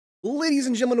Ladies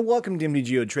and gentlemen, welcome to MD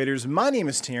Geo Traders. My name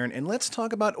is Taryn, and let's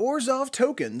talk about Orzhov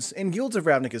Tokens and Guilds of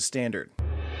Ravnica Standard.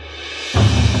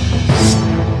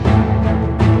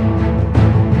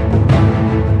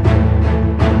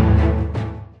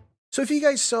 So if you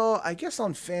guys saw, I guess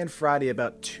on Fan Friday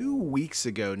about 2 weeks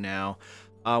ago now,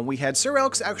 we had Sir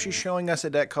Elks actually showing us a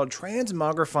deck called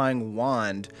Transmogrifying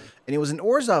Wand, and it was an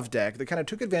Orzhov deck that kind of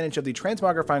took advantage of the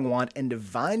Transmogrifying Wand and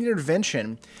Divine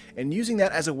Intervention, and using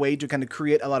that as a way to kind of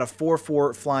create a lot of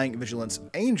 4/4 Flying Vigilance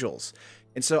Angels.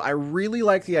 And so I really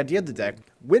like the idea of the deck.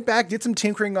 Went back, did some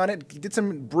tinkering on it, did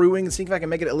some brewing, and see if I can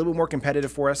make it a little bit more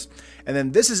competitive for us. And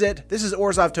then this is it. This is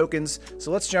Orzhov Tokens. So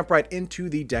let's jump right into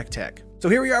the deck tech. So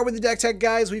here we are with the deck tech,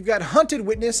 guys. We've got Hunted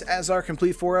Witness as our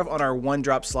complete 4 of on our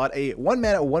 1-drop slot. A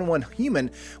 1-mana 1/1 human.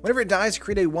 Whenever it dies,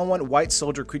 create a 1/1 white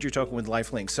soldier creature token with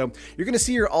lifelink. So you're going to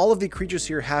see here all of the creatures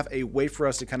here have a way for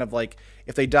us to kind of like,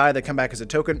 if they die, they come back as a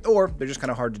token, or they're just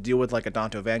kind of hard to deal with, like a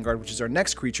Orzhov Vanguard, which is our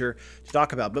next creature to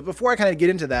talk about. But before I kind of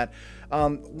get into that,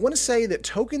 want to say that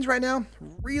tokens right now,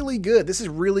 really good. This is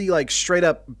really like straight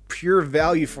up pure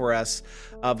value for us,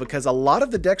 because a lot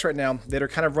of the decks right now that are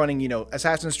kind of running, you know,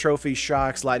 Assassin's Trophy,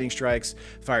 Shocks, Lightning Strikes,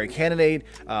 Fiery Cannonade,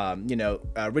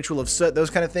 Ritual of Soot,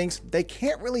 those kind of things, they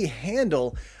can't really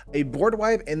handle a board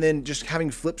wipe and then just having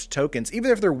flipped tokens, even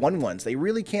if they're 1/1s. They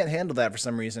really can't handle that for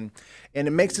some reason, and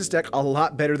it makes this deck a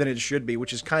lot better than it should be,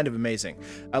 which is kind of amazing.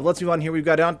 Let's move on here. We've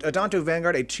got a Orzhov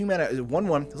Vanguard, a 2-mana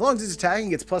 1/1. As long as it's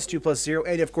attacking, it's +2/+0,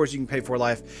 and of course you can pay 4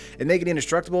 life and make it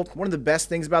indestructible. One of the best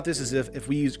things about this is if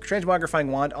we use Transmogrifying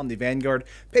Wand on the Vanguard,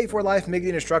 pay 4 life, make it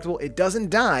indestructible, it doesn't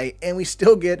die, and we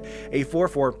still get a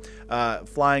 4/4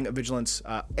 Flying Vigilance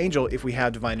Angel if we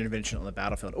have Divine Intervention on the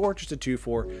battlefield, or just a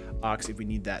 2/4 Ox if we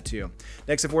need that too.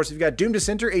 Next, of course, we've got Doom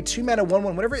Dissenter, a 2-mana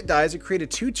 1/1. Whenever it dies, it creates a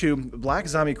 2/2 black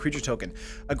zombie creature token.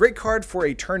 A great card for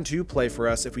a turn 2 play for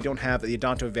us if we don't have the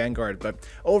Orzhov Vanguard, but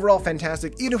overall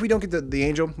fantastic. Even if we don't get the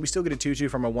Angel, we still get a 2/2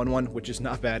 from a 1/1, which is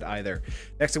not bad either.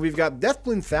 Next up, we've got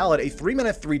Deathbloom Thallid, a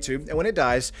 3-mana 3/2, and when it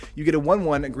dies, you get a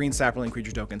 1/1 green sapling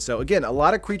creature token. So again, a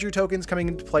lot of creature tokens coming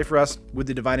into play for us with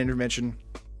the Divine Intervention,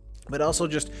 but also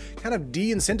just kind of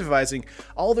de-incentivizing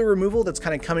all the removal that's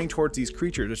kind of coming towards these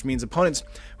creatures, which means opponents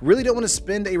really don't want to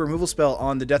spend a removal spell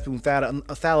on the Deathbloom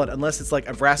Thallid unless it's like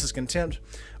a Vraska's Contempt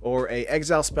or a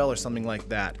exile spell or something like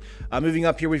that. Moving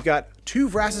up here, we've got 2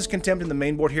 Vraska's Contempt in the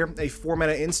main board here, a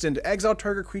 4-mana instant. Exile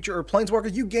target creature or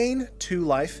planeswalker, you gain 2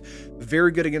 life.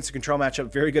 Very good against the control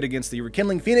matchup, very good against the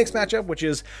Rekindling Phoenix matchup, which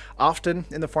is often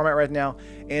in the format right now,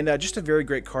 and just a very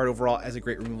great card overall as a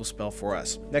great removal spell for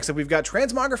us. Next up, we've got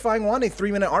Transmogrifying Wand, a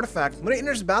 3-mana artifact. When it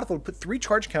enters the battlefield, put 3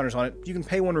 charge counters on it. You can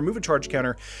pay 1, remove a charge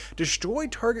counter, destroy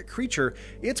target creature.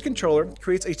 Its controller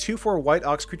creates a 2/4 white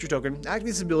ox creature token. Activate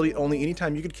this ability only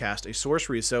anytime you could cast a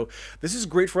sorcery. So this is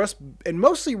great for us, and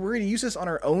mostly we're going to use this on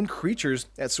our own creatures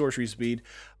at sorcery speed.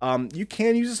 You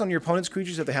can use this on your opponent's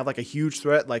creatures if they have like a huge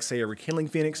threat, like say a Rekindling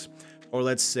Phoenix, or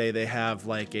let's say they have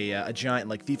like a giant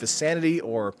like Thief of Sanity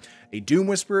or a Doom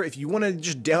Whisperer. If you want to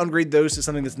just downgrade those to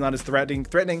something that's not as threatening,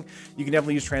 you can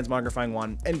definitely use Transmogrifying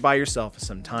Wand and buy yourself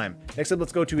some time. Next up,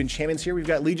 let's go to enchantments here. We've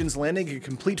got Legion's Landing, a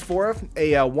complete 4 of,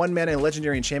 a 1-mana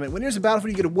legendary enchantment. When there's a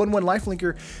battlefield, you get a 1/1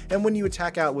 lifelinker, and when you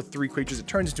attack out with 3 creatures, it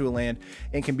turns into a land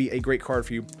and can be a great card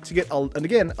for you to get, and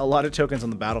again, a lot of tokens on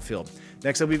the battlefield.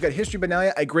 Next up, we've got History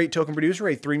Benalia, a great token producer,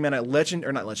 a 3-mana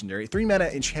 3-mana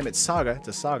enchantment saga. It's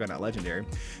a saga, not legendary.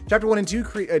 Chapter 1 and 2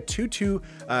 create a 2/2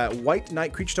 white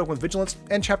knight creature token with vigilance,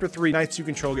 and chapter 3, knights you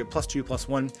control get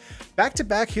 +2/+1.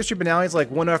 Back-to-back History Benalia is like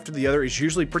one after the other, is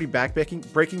usually pretty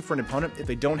breaking for an opponent if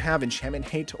they don't have enchantment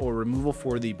hate or removal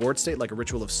for the board state, like a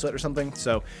Ritual of Soot or something.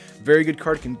 So very good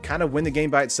card, can kind of win the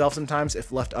game by itself sometimes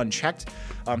if left unchecked.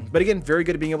 But again, very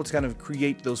good at being able to kind of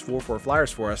create those 4/4 flyers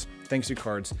for us, thanks to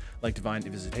cards like Divine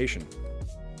Visitation.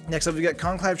 Next up, we got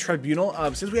Conclave Tribunal.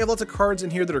 Since we have lots of cards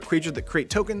in here that are creatures that create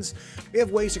tokens, we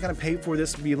have ways to kind of pay for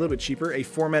this to be a little bit cheaper. A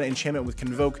 4-mana enchantment with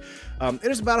Convoke.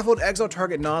 Enters the battlefield, exile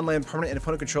target non-land permanent and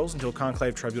opponent controls until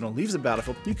Conclave Tribunal leaves the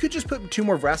battlefield. You could just put 2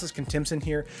 more Vraska's Contempts in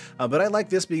here, but I like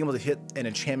this being able to hit an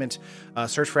enchantment,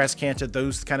 search for Azcanta,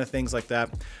 those kind of things like that,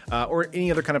 or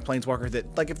any other kind of planeswalker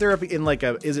that, like if they're up in like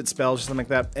a Izzet spells or something like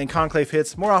that, and Conclave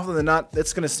hits, more often than not,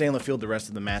 that's going to stay on the field the rest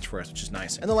of the match for us, which is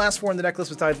nice. And the last 4 in the deck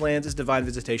list besides lands is Divine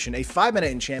Visitation, a 5-mana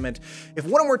enchantment. If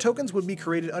 1 or more tokens would be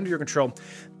created under your control,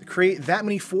 create that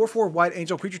many 4/4 white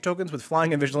angel creature tokens with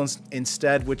flying and vigilance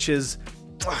instead, which is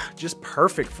just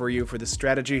perfect for you for this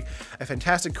strategy. A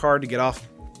fantastic card to get off.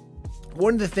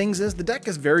 One of the things is the deck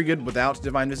is very good without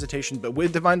Divine Visitation, but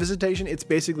with Divine Visitation, it's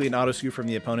basically an auto skew from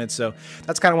the opponent. So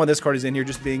that's kind of why this card is in here,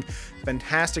 just being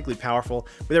fantastically powerful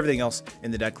with everything else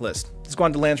in the deck list. Let's go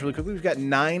on to lands really quickly. We've got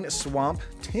 9 Swamp,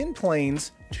 10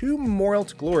 Plains, 2 Memorial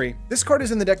to Glory. This card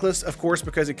is in the deck list, of course,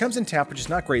 because it comes in tap, which is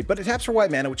not great, but it taps for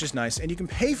white mana, which is nice, and you can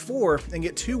pay 4 and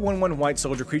get 2 1/1 white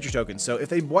soldier creature tokens. So if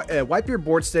they wipe your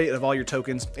board state of all your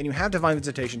tokens, and you have Divine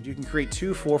Visitation, you can create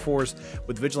 2 4/4s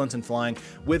with Vigilance and Flying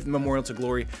with Memorial to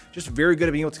Glory. Just very good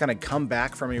at being able to kind of come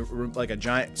back from like a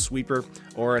giant sweeper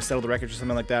or a Settle the Wreckage or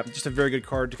something like that. Just a very good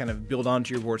card to kind of build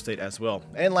onto your board state as well.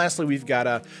 And lastly, we've got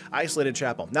a Isolated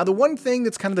Chapel. Now, the one thing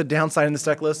that's kind of the downside in this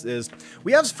deck list is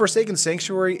we have Forsaken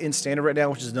Sanctuary in standard right now,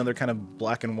 which is another kind of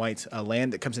black and white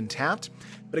land that comes in tapped.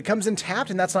 But it comes in tapped,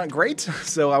 and that's not great.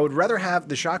 So I would rather have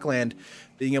the shock land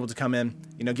being able to come in,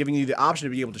 you know, giving you the option to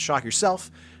be able to shock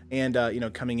yourself, and, you know,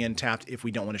 coming in tapped if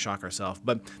we don't want to shock ourselves.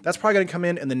 But that's probably going to come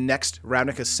in the next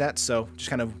Ravnica set, so just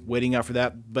kind of waiting out for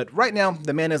that. But right now,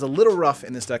 the mana is a little rough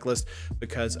in this deck list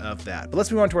because of that. But let's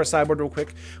move on to our sideboard real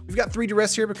quick. We've got 3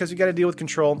 duress here because we got to deal with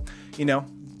control. You know,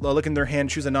 look in their hand,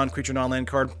 choose a non-creature, non-land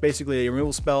card, basically a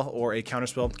removal spell or a counter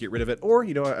spell, get rid of it, or,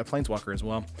 you know, a planeswalker as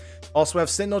well. Also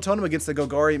have Sentinel Totem against the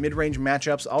Golgari mid-range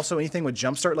matchups. Also anything with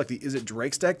Jumpstart, like the Is It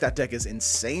Drake's deck. That deck is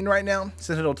insane right now.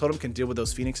 Sentinel Totem can deal with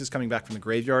those Phoenixes coming back from the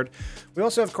graveyard. We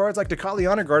also have cards like Dekali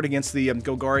Honor Guard against the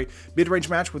Golgari mid-range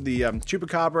match with the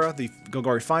Chupacabra, the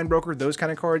Golgari Fine Broker, those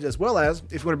kind of cards, as well as,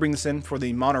 if you want to bring this in for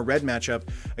the mono-red matchup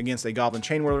against a Goblin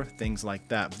Chainwhirler, things like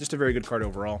that. Just a very good card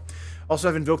overall. Also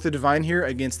have Invoke the Divine here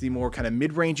against the more kind of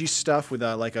mid-rangey stuff with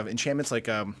like enchantments like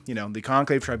you know, the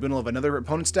Conclave Tribunal of another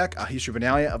opponent's deck, History of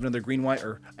Analia of another green-white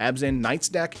or Abzan Knight's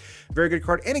deck. Very good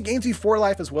card, and it gains you 4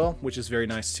 life as well, which is very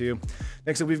nice too.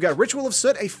 Next up, we've got Ritual of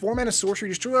Soot, a 4-mana sorcery.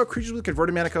 Destroy all creatures with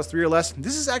converted mana cost 3 or less.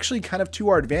 This is actually kind of to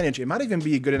our advantage. It might even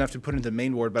be good enough to put into the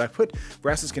main board, but I put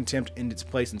Vraska's Contempt in its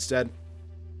place instead.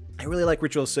 I really like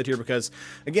Ritual of Soot here because,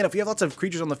 again, if we have lots of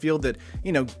creatures on the field that,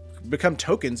 you know, become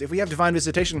tokens, if we have Divine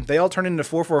Visitation, they all turn into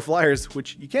 4/4 flyers,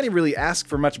 which you can't even really ask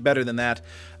for much better than that.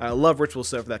 I love Ritual of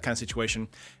Soot for that kind of situation.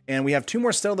 And we have 2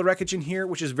 more Settle the Wreckage in here,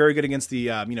 which is very good against the,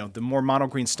 you know, the more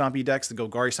mono-green stompy decks, the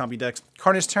Golgari stompy decks.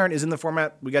 Carnage Tyrant is in the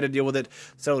format. We got to deal with it.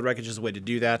 Settle the Wreckage is a way to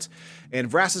do that. And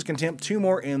Vraska's Contempt, 2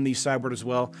 more in the sideboard as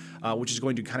well, which is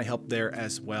going to kind of help there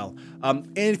as well.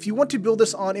 And if you want to build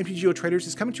this on MTGO Traders,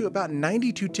 it's coming to about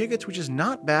 92 tickets, which is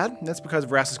not bad. That's because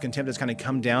Vraska's Contempt has kind of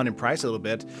come down in price a little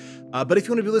bit. But if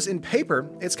you want to build this in paper,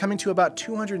 it's coming to about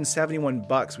 271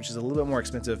 bucks, which is a little bit more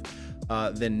expensive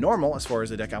than normal as far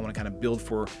as the deck I want to kind of build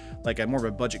for, like a more of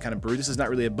a budget kind of brew. This is not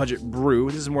really a budget brew.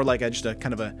 This is more like just a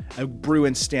kind of a brew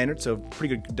in standard, so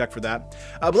pretty good deck for that.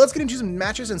 But let's get into some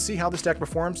matches and see how this deck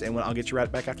performs, and I'll get you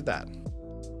right back after that.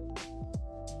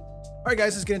 Alright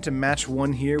guys, let's get into match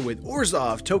 1 here with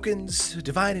Orzhov Tokens.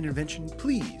 Divine Intervention,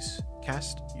 please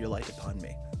cast your light upon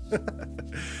me.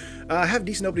 I have a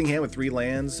decent opening hand with 3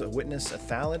 lands, a Witness, a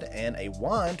Thallid, and a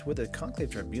Wand with a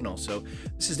Conclave Tribunal. So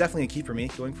this is definitely a key for me.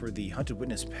 Going for the Hunted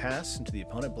Witness pass into the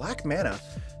opponent. Black mana.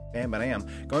 Bam, but I am.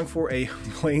 Going for a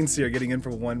Planeseer, getting in for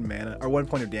 1 mana, or 1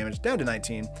 point of damage, down to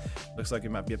 19. Looks like it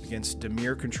might be up against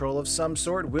Dimir control of some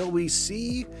sort. Will we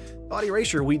see Body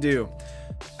Erasure? We do.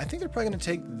 I think they're probably going to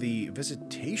take the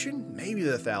Visitation, maybe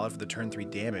the Thallid for the turn 3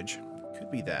 damage.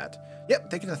 Could be that. Yep,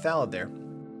 taking the Thallid there.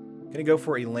 Gonna go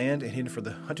for a land and hit for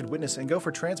the Hunted Witness and go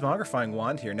for Transmogrifying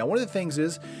Wand here. Now, one of the things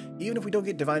is, even if we don't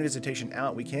get Divine Visitation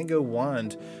out, we can go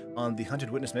Wand on the Hunted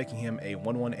Witness, making him a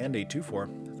 1/1 and a 2/4.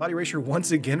 Thought Erasure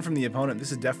once again from the opponent.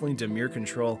 This is definitely Dimir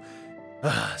control.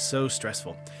 So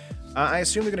stressful. I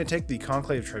assume they're going to take the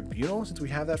Conclave Tribunal since we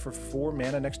have that for 4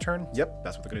 mana next turn. Yep,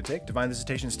 that's what they're going to take. Divine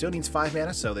Visitation still needs 5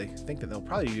 mana, so they think that they'll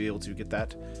probably be able to get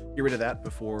rid of that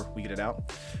before we get it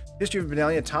out. History of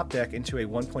Benalia top deck into a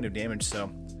 1 point of damage, so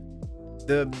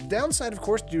the downside, of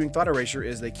course, to doing Thought Erasure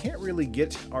is they can't really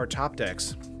get our top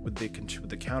decks with the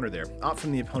counter there. Opt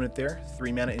from the opponent there.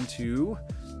 3 mana into...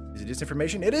 Is it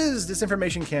Disinformation? It is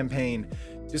Disinformation Campaign.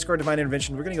 Discard Divine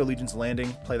Intervention. We're going to go Legion's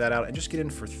Landing, play that out, and just get in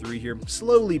for 3 here.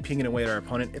 Slowly pinging away at our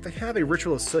opponent. If they have a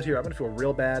Ritual of Soot here, I'm going to feel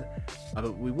real bad.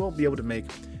 But we will be able to make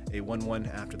a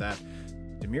 1/1 after that.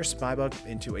 Dimir Spybug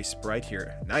into a Sprite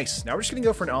here. Nice. Now we're just going to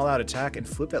go for an all-out attack and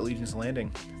flip that Legion's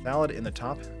Landing. Thallid in the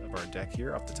top of our deck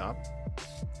here, off the top.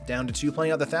 Down to 2,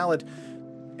 playing out the Thallid.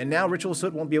 And now Ritual of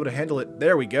Soot won't be able to handle it.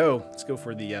 There we go. Let's go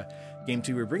for the game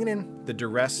 2. We're bringing in the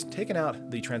Duress, taking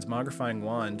out the Transmogrifying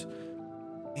Wand.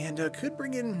 And could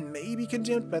bring in maybe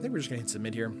Contempt, but I think we're just going to hit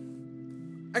submit here.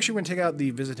 Actually, we're going to take out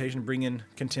the Visitation, bring in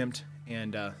Contempt,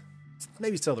 and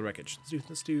maybe Settle the Wreckage.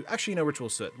 Let's do actually, no, Ritual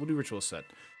of Soot. We'll do Ritual of Soot.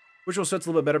 Ritual of Soot's a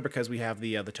little bit better because we have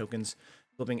the tokens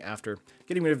flipping after,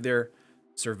 getting rid of their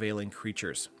surveilling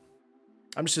creatures.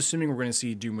 I'm just assuming we're going to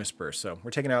see Doom Whisper, so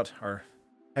we're taking out our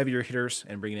heavier hitters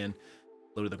and bringing in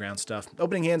low to the ground stuff.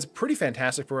 Opening hand's pretty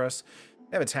fantastic for us.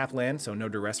 They have a tap land, so no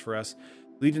duress for us.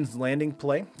 Legion's Landing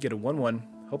play, get a 1/1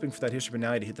 hoping for that History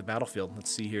Finale to hit the battlefield. Let's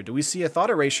see here. Do we see a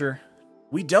Thought Erasure?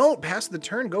 We don't. Pass the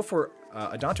turn. Go for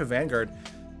Adonto Vanguard.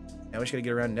 Now we just got to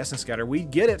get around Essence Scatter. We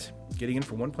get it. Getting in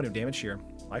for 1 point of damage here.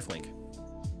 Lifelink.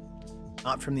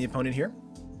 Not from the opponent here.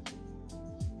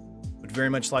 Would very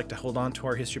much like to hold on to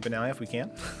our History Finale if we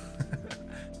can.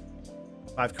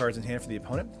 5 cards in hand for the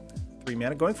opponent. 3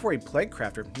 mana. Going for a Plague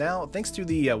Crafter. Now, thanks to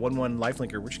the 1/1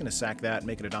 Lifelinker, we're just going to sack that,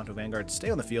 make it Adonto Vanguard, stay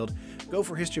on the field, go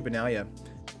for History Benalia,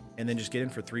 and then just get in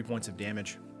for 3 points of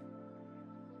damage.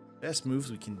 Best moves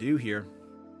we can do here.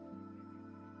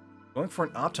 Going for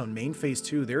an Opt on main phase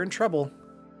 2. They're in trouble.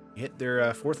 Hit their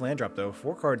 4th land drop, though.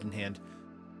 4 cards in hand.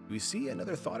 Do we see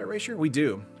another Thought Erasure? We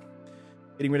do.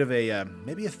 Getting rid of a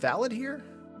maybe a Thallid here?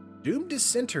 Doom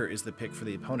Dissenter is the pick for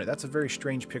the opponent. That's a very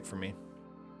strange pick for me.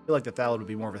 I feel like the Thallid would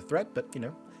be more of a threat, but, you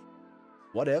know,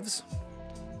 whatevs.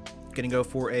 Gonna go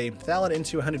for a Thallid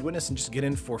into a Hunted Witness and just get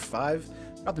in for 5.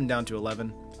 Drop them down to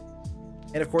 11.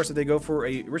 And, of course, if they go for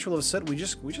a Ritual of Soot, we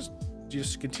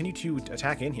just continue to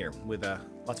attack in here with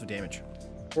lots of damage.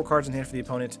 4 cards in hand for the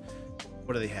opponent.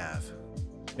 What do they have?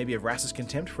 Maybe a Vraska's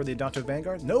Contempt for the Adonto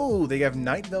Vanguard? No, they have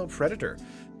Nightveil Predator.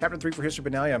 Chapter 3 for History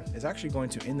Benalia is actually going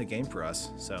to end the game for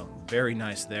us. So, very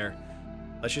nice there.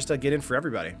 Let's just get in for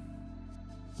everybody.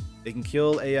 They can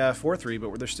kill a 4/3,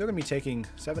 but they're still going to be taking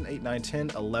 7, 8, 9,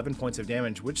 10, 11 points of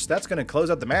damage, which that's going to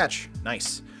close out the match.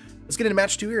 Nice. Let's get into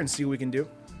match 2 here and see what we can do.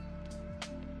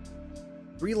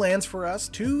 3 lands for us,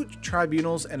 2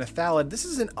 Tribunals, and a Thallid. This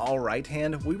is an alright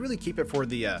hand. We really keep it for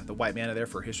the white mana there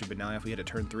for History Benalia if we hit a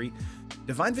turn 3.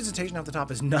 Divine Visitation off the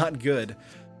top is not good.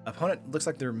 Opponent looks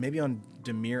like they're maybe on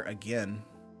Dimir again.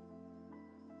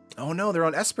 Oh no, they're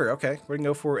on Esper. Okay, we're going to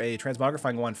go for a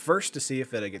Transmogrifying Wand first to see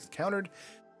if it gets countered.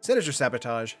 Sinister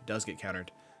Sabotage does get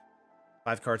countered.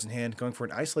 5 cards in hand, going for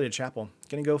an Isolated Chapel.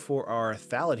 Going to go for our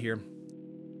Thallid here.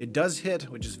 It does hit,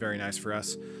 which is very nice for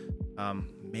us.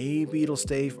 Maybe it'll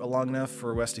stay long enough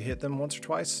for West to hit them once or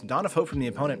twice. Dawn of Hope from the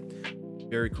opponent.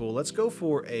 Very cool. Let's go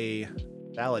for a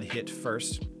Thallid hit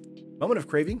first. Moment of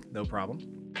Craving, no problem.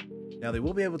 Now they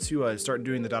will be able to start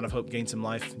doing the Dawn of Hope, gain some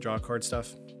life, draw a card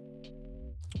stuff.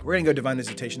 We're going to go Divine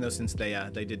Visitation though, since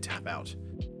they did tap out.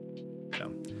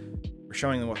 So we're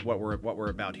showing them what we're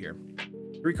about here.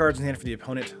 3 cards in hand for the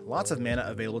opponent. Lots of mana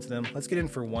available to them. Let's get in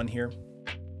for 1 here.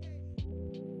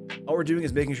 All we're doing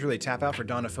is making sure they tap out for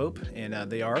Dawn of Hope, and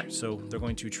they are, so they're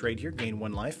going to trade here, gain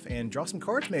 1 life, and draw some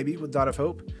cards maybe with Dawn of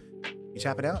Hope. You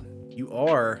tap it out. You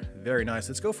are. Very nice.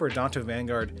 Let's go for a Adonto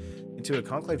Vanguard into a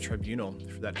Conclave Tribunal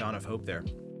for that Dawn of Hope there.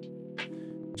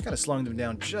 Just kind of slowing them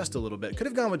down just a little bit. Could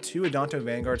have gone with 2 Adonto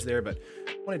Vanguards there, but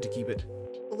wanted to keep it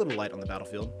a little light on the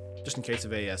battlefield, just in case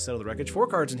of a Settle the Wreckage. 4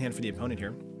 cards in hand for the opponent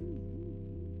here.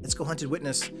 Let's go Hunted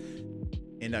Witness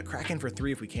and crack in for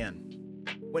 3 if we can.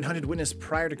 When Hunted Witness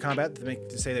prior to combat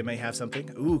to say they may have something.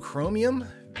 Ooh, Chromium.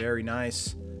 Very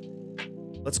nice.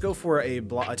 Let's go for a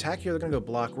attack here. They're going to go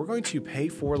block. We're going to pay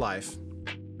 4 life.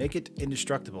 Make it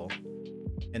indestructible.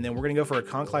 And then we're going to go for a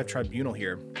Conclave Tribunal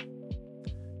here.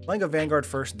 Playing a Vanguard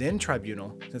first, then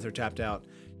Tribunal, since they're tapped out.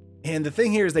 And the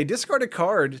thing here is they discard a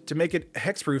card to make it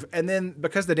hexproof, and then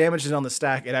because the damage is on the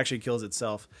stack, it actually kills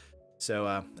itself. So,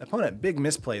 opponent, big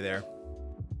misplay there.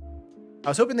 I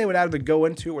was hoping they would either go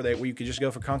into it where you could just go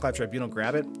for Conclave Tribunal,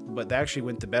 grab it, but they actually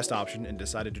went the best option and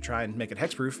decided to try and make it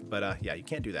hexproof, but yeah, you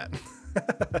can't do that.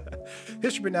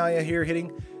 History Benalia here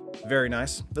hitting. Very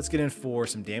nice. Let's get in for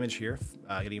some damage here.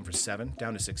 Getting in for 7,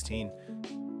 down to 16.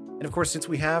 And of course, since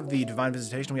we have the Divine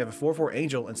Visitation, we have a 4/4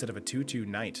 Angel instead of a 2/2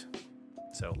 Knight.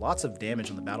 So lots of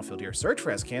damage on the battlefield here. Search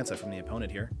for Azcanta from the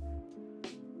opponent here.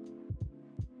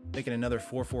 Making another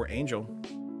 4/4 Angel.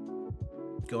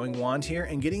 Going Wand here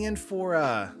and getting in for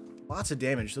lots of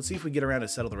damage. Let's see if we get around to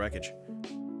Settle the Wreckage.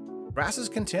 Vraska's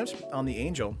Contempt on the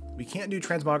Angel. We can't do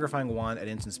Transmogrifying Wand at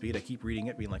instant speed. I keep reading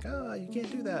it, being like, you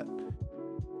can't do that.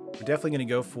 We're definitely going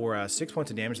to go for 6 points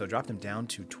of damage. They'll drop them down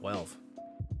to 12.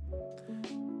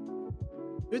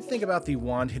 Good thing about the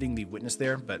Wand hitting the Witness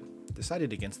there, but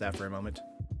decided against that for a moment.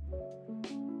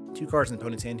 2 cards in the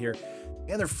opponent's hand here.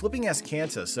 And they're flipping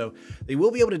Azcanta, so they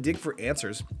will be able to dig for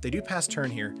answers. They do pass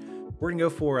turn here. We're going to go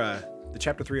for the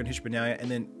Chapter 3 on History Benalia and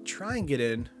then try and get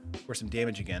in for some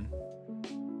damage again.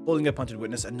 Holding up Hunted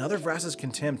Witness, another Vraska's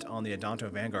Contempt on the Adonto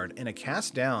Vanguard, and a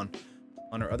cast down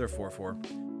on our other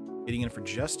 4/4. Getting in for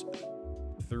just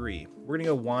 3. We're going to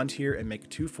go Wand here and make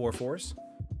 2 4/4s.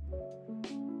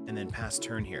 And then pass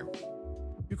turn here.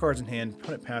 2 cards in hand,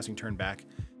 opponent passing turn back.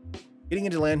 Getting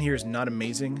into land here is not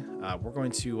amazing. We're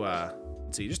going to,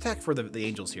 let's see, just attack for the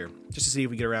Angels here, just to see if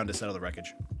we get around to Settle the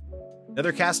Wreckage.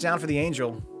 Another cast down for the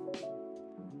Angel.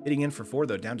 Hitting in for 4,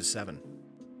 though, down to 7.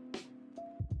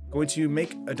 Going to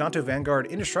make Adonto Vanguard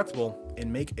indestructible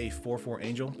and make a 4/4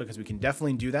 angel, because we can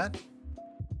definitely do that.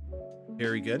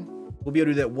 Very good. We'll be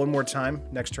able to do that one more time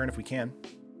next turn if we can.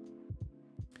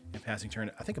 And passing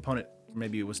turn. I think opponent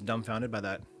maybe was dumbfounded by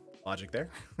that logic there.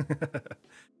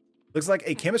 Looks like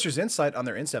a Chemist's Insight on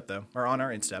their instep, though, or on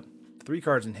our instep. 3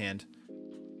 cards in hand.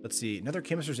 Let's see, another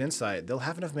Chemist's Insight. They'll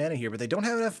have enough mana here, but they don't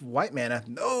have enough white mana.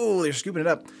 No, they're scooping it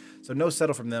up. So no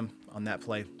settle from them on that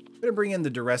play. I'm gonna bring in the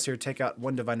Duress here, take out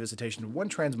 1 Divine Visitation, 1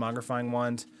 Transmogrifying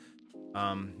Wand.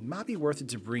 Might be worth it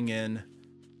to bring in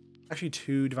actually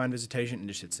 2 Divine Visitation and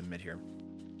just hit submit here.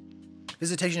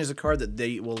 Visitation is a card that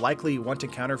they will likely want to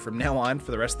counter from now on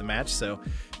for the rest of the match, so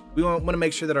we want to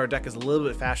make sure that our deck is a little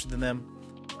bit faster than them,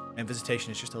 and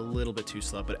Visitation is just a little bit too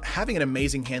slow. But having an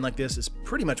amazing hand like this is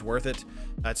pretty much worth it.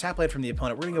 Tap land from the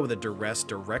opponent. We're going to go with a Duress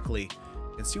directly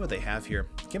and see what they have here.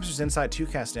 Chemist's Insight, 2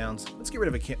 cast downs. Let's get rid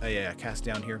of a cast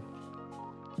down here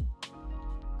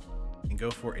and go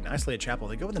for an Isolated Chapel.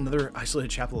 They go with another Isolated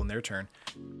Chapel in their turn.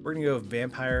 We're going to go with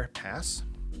Vampire, pass.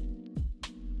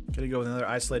 Going to go with another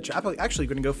Isolated Chapel. Actually,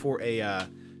 going to go for a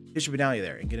History Benalia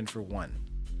there and get in for 1.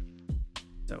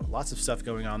 So lots of stuff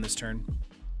going on this turn.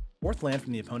 4th land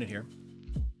from the opponent here.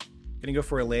 Going to go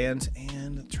for a land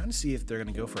and trying to see if they're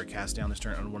going to go for a cast down this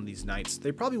turn on one of these knights.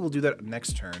 They probably will do that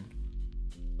next turn.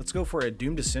 Let's go for a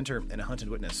Doomed Dissenter and a Hunted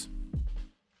Witness.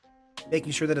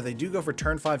 Making sure that if they do go for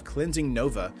turn 5 Cleansing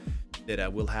Nova,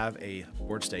 that we'll have a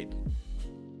board state.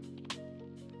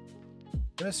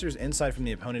 Chemist's Insight from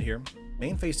the opponent here.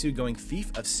 Main phase 2 going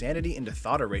Thief of Sanity into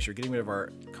Thought Erasure, getting rid of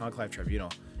our Conclave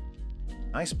Tribunal.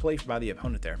 Nice play by the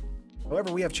opponent there.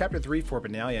 However, we have Chapter 3 for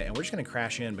Benalia, and we're just going to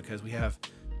crash in because we have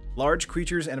large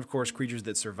creatures and, of course, creatures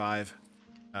that survive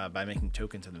by making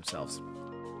tokens of themselves.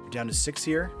 We're down to 6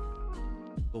 here.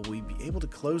 Will we be able to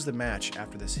close the match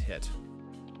after this hit?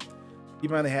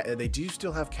 Keep in mind they do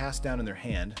still have Cast Down in their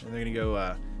hand, and they're going to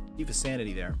go Thief of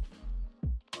Sanity there.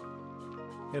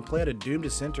 Going to play out a Doomed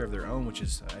Dissenter of their own, which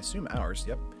is, I assume, ours.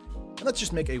 Yep. And let's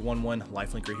just make a 1/1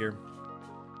 lifelinker here.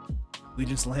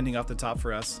 Legion's landing off the top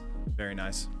for us. Very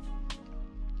nice.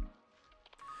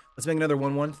 Let's make another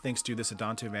 1/1 thanks to this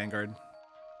Adanto Vanguard.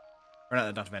 Or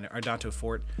not Adanto Vanguard, Adanto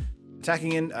Fort.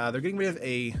 Attacking in, they're getting rid of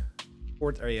a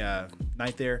fort, or a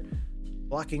knight there.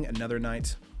 Blocking another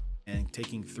knight and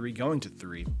taking 3, going to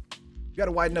 3. We've got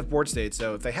a wide enough board state,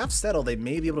 so if they have settle, they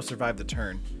may be able to survive the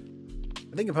turn.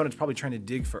 I think opponent's probably trying to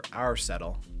dig for our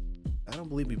settle. I don't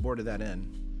believe we boarded that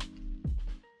in.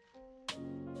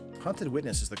 Hunted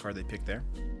Witness is the card they picked there.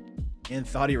 And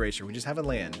Thought Erasure. We just have a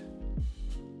land.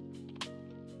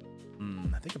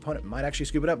 I think opponent might actually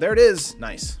scoop it up. There it is.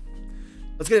 Nice.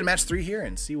 Let's get into match 3 here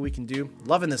and see what we can do.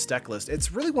 Loving this deck list.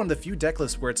 It's really one of the few deck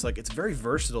lists where it's like it's very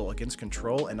versatile against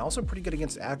control and also pretty good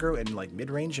against aggro and like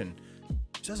mid-range, and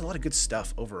it does a lot of good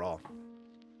stuff overall.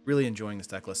 Really enjoying this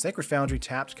deck list. Sacred Foundry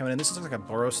tapped coming in. This is like a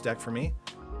Boros deck for me.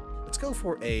 Let's go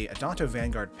for a Adanto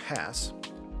Vanguard pass.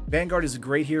 Vanguard is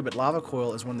great here, but Lava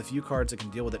Coil is one of the few cards that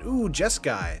can deal with it. Ooh,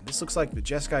 Jeskai. This looks like the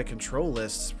Jeskai control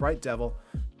list. Sprite Devil.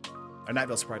 Or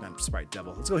Nightvale Sprite, not Sprite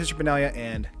Devil. Let's go History Benalia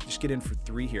and just get in for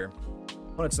 3 here.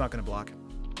 Opponent's not going to block.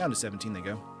 Down to 17 they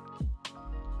go.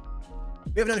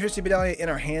 We have another History Benalia in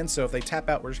our hand, so if they tap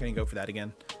out, we're just going to go for that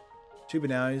again. 2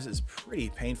 Benalias is pretty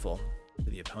painful for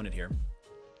the opponent here.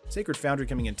 Sacred Foundry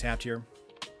coming in tapped here.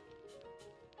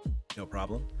 No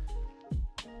problem.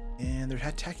 And they're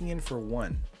attacking in for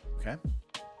 1. Okay.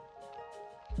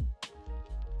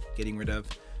 Getting rid of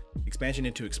Expansion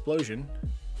into Explosion.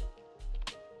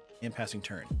 And passing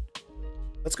turn.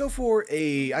 Let's go for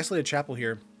a Isolated Chapel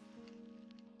here.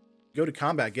 Go to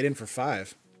combat, get in for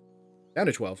 5. Down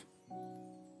to 12.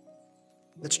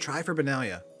 Let's try for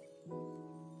Benalia.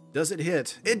 Does it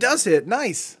hit? It does hit!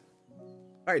 Nice!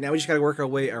 Alright, now we just gotta work our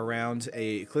way around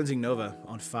a Cleansing Nova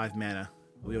on 5 mana.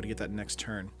 We'll be able to get that next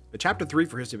turn. But Chapter 3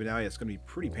 for History Benalia is gonna be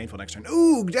pretty painful next turn.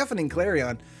 Ooh, Deafening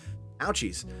Clarion!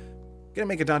 Ouchies. Gonna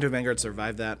make a Adanto Vanguard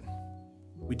survive that.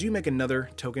 We do make another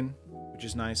token, which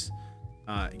is nice.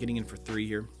 Getting in for 3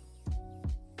 here.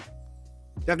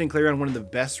 Deafening Clarion, one of the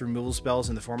best removal spells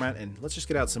in the format, and let's just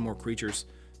get out some more creatures.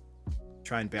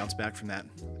 Try and bounce back from that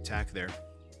attack there.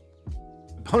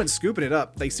 Opponent's scooping it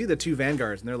up. They see the 2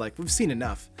 Vanguards, and they're like, we've seen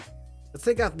enough. Let's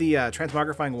take out the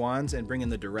Transmogrifying Wands and bring in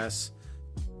the Duress.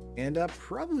 And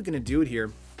probably going to do it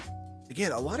here.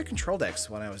 Again, a lot of control decks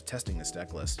when I was testing this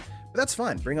deck list. But that's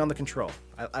fine. Bring on the control.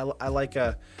 I like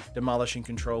demolishing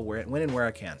control when and where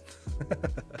I can.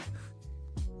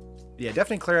 Yeah,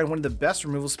 Deafening Clarion, one of the best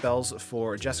removal spells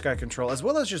for Jeskai control, as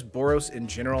well as just Boros in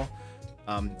general.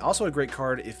 Also a great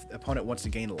card if the opponent wants to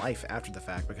gain life after the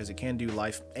fact, because it can do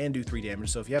life and do 3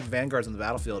 damage. So if you have Vanguards on the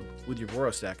battlefield with your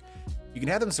Boros deck, you can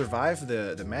have them survive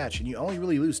the match, and you only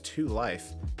really lose 2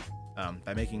 life.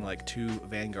 by making like 2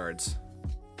 vanguards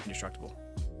indestructible.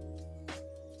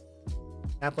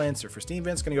 Tap lands are for Steam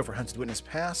Vents. Going to go for Hunted Witness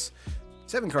Pass.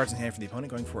 7 cards in hand for the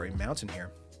opponent, going for a mountain here.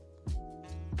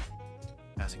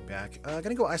 Passing back. Going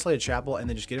to go Isolated Chapel and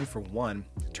then just get in for 1.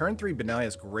 Turn 3 Benalia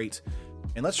is great.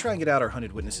 And let's try and get out our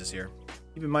Hunted Witnesses here.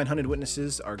 Keep in mind, Hunted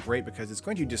Witnesses are great because it's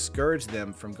going to discourage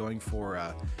them from going for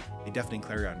a Deafening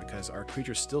Clarion because our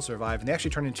creatures still survive and they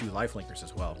actually turn into Lifelinkers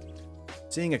as well.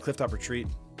 Seeing a Clifftop Retreat.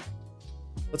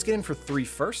 Let's get in for 3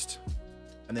 first.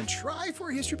 And then try for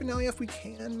a History Benalia if we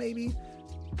can, maybe.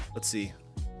 Let's see.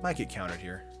 Might get countered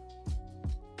here.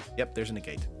 Yep, there's a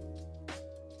negate.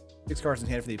 6 cards in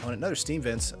hand for the opponent. Another Steam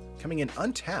Vents coming in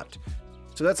untapped.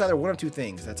 So that's either one of 2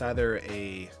 things. That's either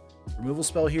a removal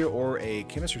spell here or a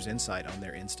Chemist's Insight on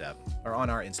their instep. Or on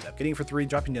our instep. Getting for 3,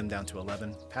 dropping them down to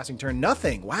 11. Passing turn,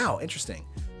 nothing! Wow, interesting.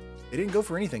 They didn't go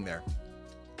for anything there.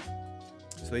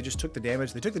 So they just took the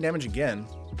damage. They took the damage again.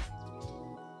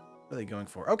 What are they going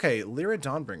for? Okay, Lyra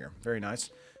Dawnbringer. Very nice.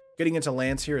 Getting into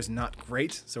lands here is not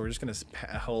great, so we're just going to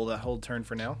hold turn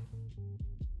for now.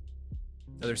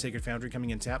 Another Sacred Foundry coming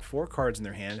in tapped. 4 cards in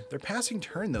their hand. They're passing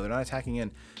turn, though. They're not attacking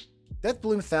in.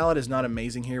 Deathbloom Thallid is not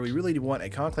amazing here. We really want a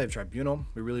Conclave Tribunal.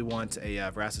 We really want a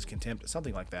Vraska's Contempt,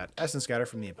 something like that. Essence Scatter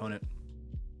from the opponent.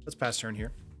 Let's pass turn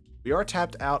here. We are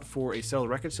tapped out for a Settled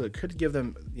Record, so it could give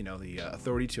them, you know, the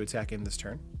authority to attack in this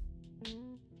turn.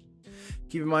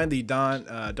 Keep in mind the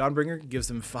Dawnbringer gives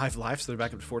them 5 life, so they're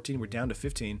back up to 14. We're down to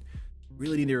 15.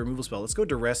 Really need a removal spell. Let's go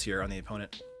Duress here on the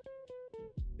opponent.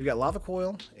 We've got Lava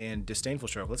Coil and Disdainful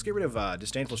Stroke. Let's get rid of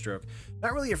Disdainful Stroke.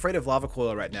 Not really afraid of Lava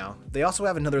Coil right now. They also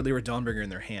have another Lyra Dawnbringer in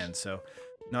their hand, so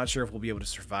not sure if we'll be able to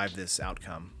survive this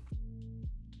outcome.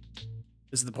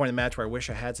 This is the point of the match where I wish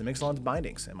I had some Ixalan's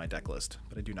Bindings in my deck list,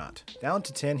 but I do not. Down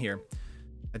to 10 here.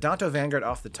 Adanto Vanguard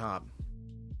off the top.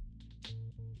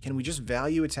 Can we just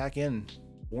value attack in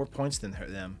more points than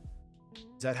them?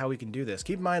 Is that how we can do this?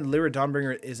 Keep in mind, Lyra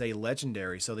Dawnbringer is a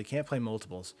legendary, so they can't play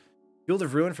multiples. Field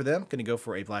of Ruin for them. Going to go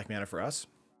for a black mana for us.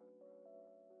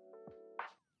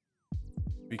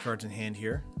 3 cards in hand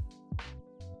here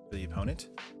for the opponent.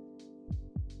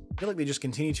 I feel like they just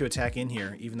continue to attack in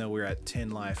here, even though we're at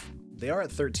 10 life. They are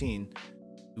at 13.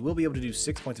 We will be able to do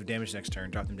 6 points of damage next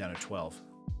turn, drop them down to 12.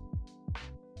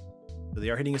 So they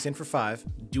are hitting us in for 5.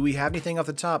 Do we have anything off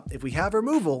the top? If we have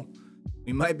removal,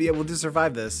 we might be able to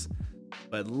survive this,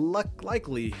 but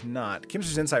likely not.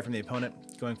 Chemist's Insight from the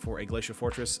opponent, going for a Glacial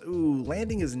Fortress. Ooh,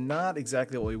 landing is not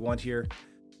exactly what we want here.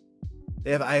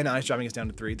 They have Iron Eyes dropping us down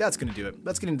to 3. That's going to do it.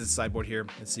 Let's get into the sideboard here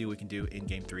and see what we can do in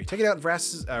game 3. Taking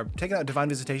out Divine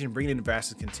Visitation, bringing in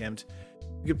Vraska's Contempt.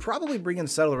 We could probably bring in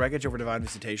Settled Wreckage over Divine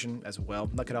Visitation as well.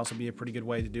 That could also be a pretty good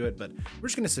way to do it, but we're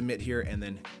just going to submit here and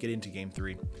then get into game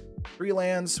 3. 3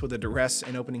 lands with a Duress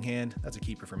and opening hand. That's a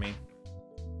keeper for me.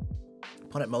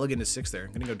 Opponent mulligan to 6 there.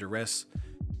 I'm going to go Duress.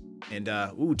 And,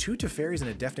 ooh, 2 Teferis and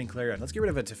a Deafening Clarion. Let's get rid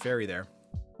of a Teferi there.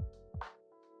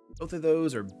 Both of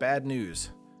those are bad news.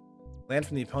 Land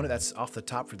from the opponent, that's off the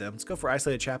top for them. Let's go for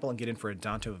Isolated Chapel and get in for a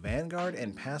Adanto Vanguard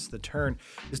and pass the turn.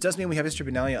 This does mean we have History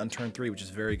Benalia on turn 3, which is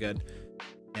very good.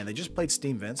 And they just played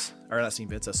Steam Vents, or not Steam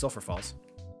Vents, Sulphur Falls.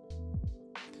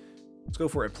 Let's go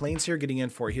for a Plains here, getting in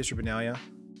for a History Benalia.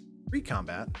 3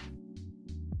 combat.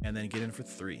 And then get in for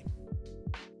 3.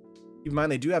 Keep in mind,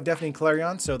 they do have Deafening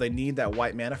Clarion, so they need that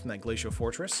white mana from that Glacial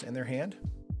Fortress in their hand.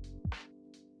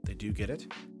 They do get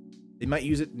it. They might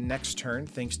use it next turn,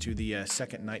 thanks to the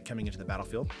second knight coming into the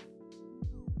battlefield.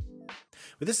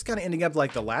 But this is kind of ending up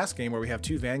like the last game, where we have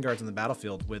 2 Vanguards on the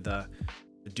battlefield with the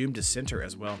Doomed Dissenter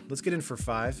as well. Let's get in for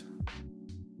 5.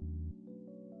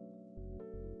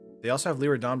 They also have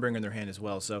Lyra Dawnbringer in their hand as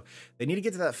well, so they need to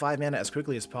get to that 5 mana as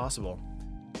quickly as possible.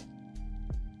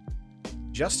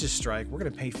 Justice Strike, we're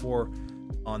going to pay 4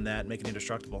 on that, make it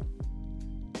indestructible.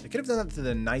 They could have done that to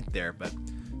the knight there, but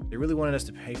they really wanted us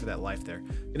to pay for that life there.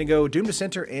 Going to go Doomed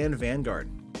Dissenter and Vanguard.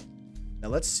 Now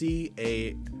let's see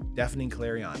a Deafening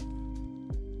Clarion.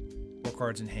 4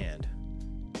 cards in hand.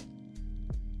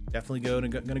 Definitely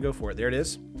going to go for it. There it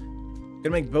is. Going to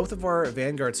make both of our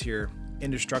Vanguards here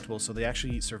indestructible, so they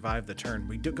actually survive the turn.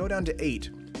 We do go down to 8,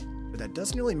 but that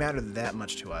doesn't really matter that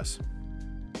much to us.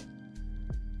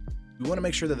 We want to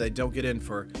make sure that they don't get in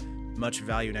for much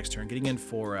value next turn. Getting in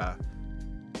for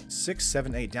 6,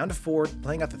 7, 8. Down to 4,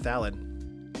 playing out the Thallid.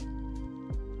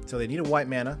 So they need a white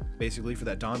mana, basically, for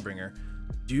that Dawnbringer.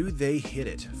 Do they hit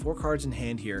it? 4 cards in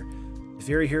hand here. The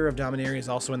Fairy Hero of Dominaria is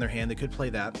also in their hand. They could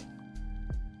play that.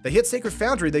 They hit Sacred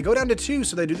Foundry. They go down to 2,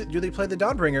 so do they play the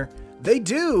Dawnbringer? They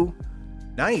do!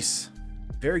 Nice.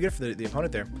 Very good for the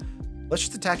opponent there. Let's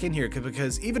just attack in here,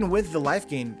 because even with the life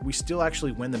gain, we still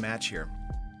actually win the match here.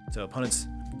 So opponent's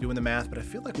doing the math, but I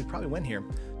feel like we probably win here.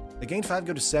 They gained 5,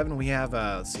 go to 7. We have,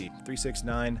 let's see, 3, 6,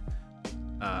 9,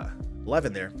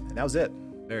 11 there. And that was it.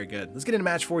 Very good. Let's get into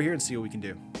match 4 here and see what we can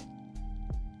do.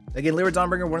 Again, Lyra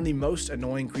Dawnbringer, one of the most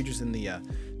annoying creatures in the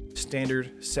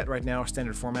standard set right now,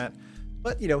 standard format.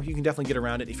 But, you know, you can definitely get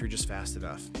around it if you're just fast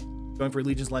enough. Going for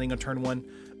Legion's Landing on turn 1.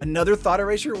 Another Thought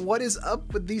Erasure? What is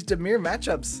up with these Dimir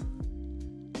matchups?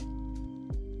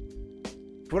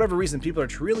 For whatever reason, people are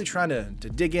really trying to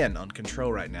dig in on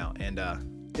control right now. And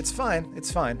it's fine.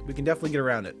 It's fine. We can definitely get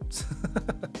around it.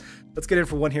 Let's get in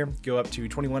for 1 here. Go up to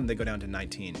 21, and they go down to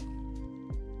 19.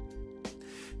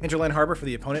 Hinterland Harbor for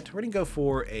the opponent. We're going to go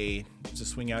for just a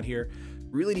swing out here.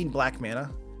 Really need black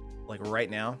mana, like right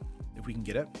now, if we can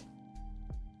get it.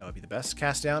 That would be the best.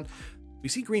 Cast down. We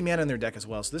see green mana in their deck as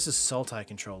well, so this is Sultai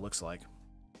control, looks like.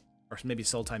 Or maybe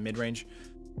Sultai mid-range.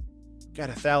 Got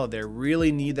a Thallid there.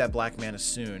 Really need that black mana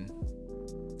soon.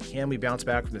 Can we bounce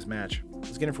back from this match?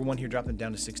 Let's get in for 1 here, drop them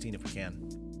down to 16 if we can.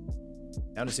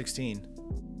 Down to 16.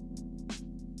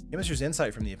 Chemistry's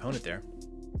Insight from the opponent there.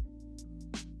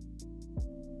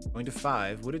 Going to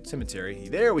 5. Wooded Cemetery.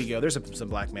 There we go. There's some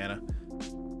black mana.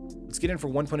 Let's get in for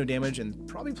 1 point of damage and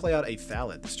probably play out a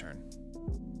Thallid this turn.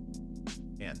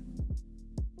 Man.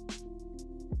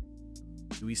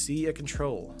 Do we see a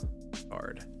control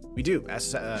card? We do.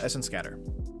 Essence Scatter.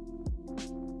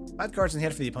 5 cards in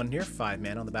hand for the opponent here. 5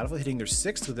 mana on the battlefield, hitting their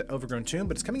 6th with the Overgrown Tomb,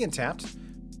 but it's coming in tapped.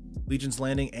 Legion's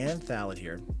Landing and Thallid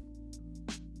here.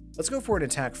 Let's go for an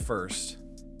attack first.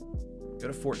 Go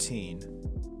to 14.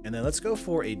 And then let's go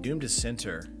for a Doom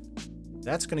Dissenter.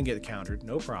 That's going to get countered,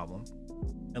 no problem.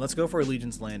 And let's go for a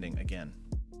Legion's Landing again.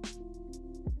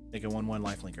 Make a 1/1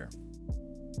 lifelinker.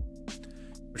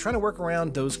 We're trying to work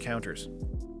around those counters.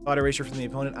 Thought Erasure from the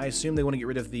opponent. I assume they want to get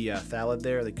rid of the Thallid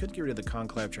there. They could get rid of the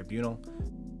Conclave Tribunal.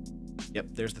 Yep,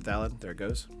 there's the Thallid. There it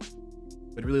goes.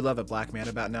 Would really love a black mana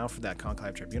about now for that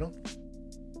Conclave Tribunal.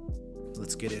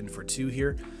 Let's get in for 2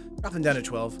 here. Drop them down to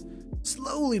 12.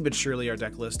 Slowly but surely our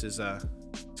deck list is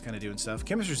kind of doing stuff.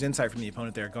 Chemistry's Insight from the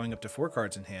opponent there, going up to 4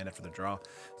 cards in hand after the draw.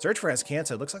 Search for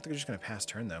Azcanta. Looks like they're just going to pass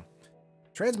turn, though.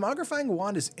 Transmogrifying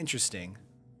Wand is interesting.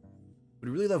 Would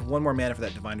really love 1 more mana for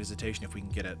that Divine Visitation if we can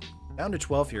get it. Down to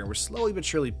 12 here. We're slowly but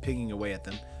surely picking away at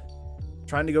them.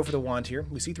 Trying to go for the Wand here.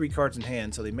 We see 3 cards in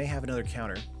hand, so they may have another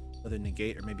counter. Whether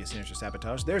Negate or maybe a Sinister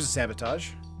Sabotage. There's a Sabotage.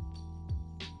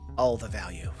 All the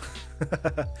value.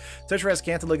 Search for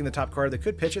Azcanta, looking at the top card. They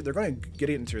could pitch it. They're going to get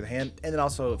it into the hand. And then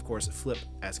also, of course, flip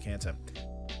Azcanta.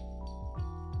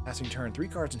 Passing turn. 3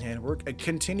 cards in hand. We're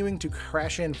continuing to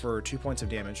crash in for 2 points of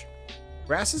damage.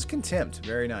 Grass's Contempt.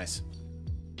 Very nice.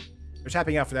 They're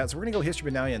tapping out for that. So we're going to go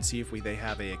History Benalia and see if they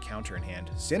have a counter in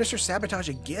hand. Sinister Sabotage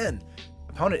again.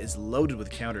 Opponent is loaded with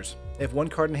counters. They have 1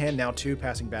 card in hand, now 2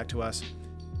 passing back to us.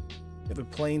 We have a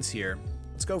Plains here.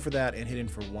 Let's go for that and hit in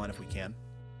for 1 if we can.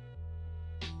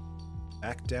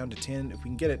 Back down to 10 if we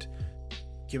can get it.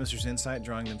 Chemistry's Insight,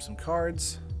 drawing them some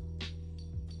cards.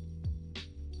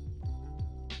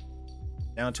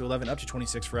 Down to 11, up to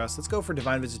 26 for us. Let's go for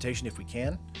Divine Visitation if we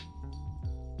can.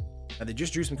 Now they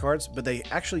just drew some cards, but they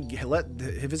actually let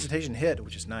the Visitation hit,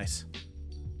 which is nice.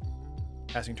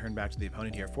 Passing turn back to the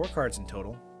opponent here. 4 cards in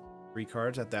total. 3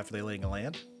 cards after they laying a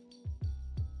land.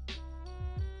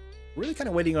 Really kind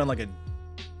of waiting on like a...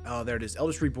 Oh, there it is.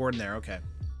 Eldritch Reborn there. Okay.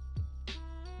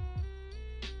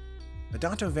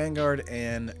 Adanto Vanguard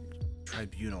and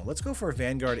Tribunal. Let's go for a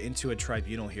Vanguard into a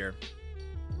Tribunal here.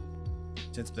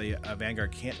 Since the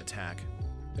Vanguard can't attack.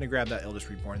 I'm going to grab that Eldritch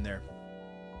Reborn there.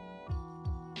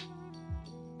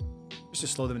 Just to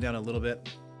slow them down a little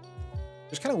bit.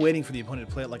 Just kind of waiting for the opponent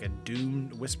to play it like a Doom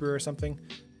Whisperer or something.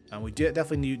 We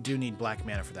definitely do need black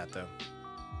mana for that, though.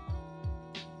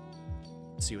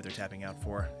 Let's see what they're tapping out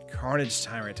for. Carnage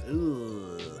Tyrant.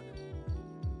 Ugh.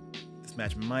 This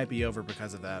match might be over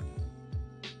because of that.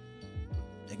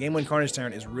 A Game 1 Carnage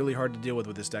Tyrant is really hard to deal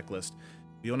with this deck list.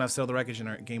 We don't have Settle the Wreckage in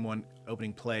our Game 1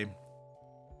 opening play.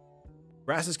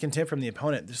 Grass's Contempt from the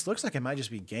opponent. This looks like it might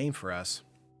just be game for us.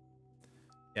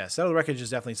 Yeah, Settle the Wreckage is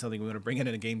definitely something we want to bring in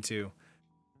a Game 2.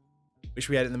 Wish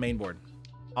we had it in the main board.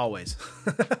 Always.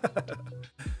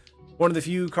 One of the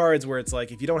few cards where it's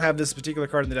like, if you don't have this particular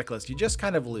card in the deck list, you just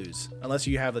kind of lose. Unless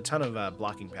you have a ton of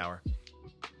blocking power.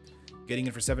 Getting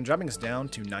in for 7, dropping us down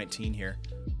to 19 here.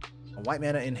 A white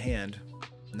mana in hand.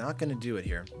 Not going to do it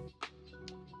here.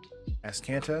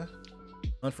 Azcanta.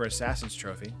 One for Assassin's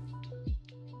Trophy.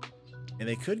 And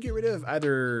they could get rid of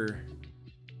either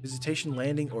Visitation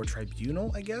Landing or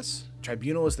Tribunal, I guess.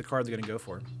 Tribunal is the card they're going to go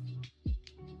for.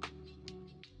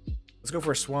 Let's go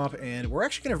for a swamp, and we're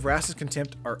actually going to Vraska's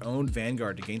Contempt our own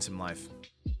Vanguard to gain some life.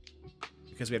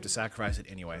 Because we have to sacrifice it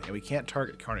anyway, and we can't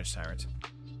target Carnage Tyrant.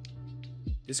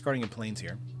 Discarding a Plains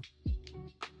here.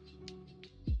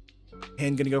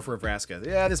 And gonna go for a Vraska.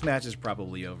 Yeah, this match is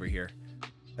probably over here.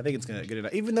 I think it's gonna get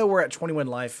it. Even though we're at 21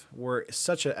 life, we're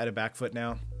at a back foot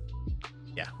now.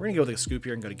 Yeah, we're gonna go with a scoop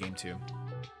here and go to game 2.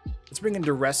 Let's bring in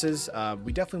Duresses.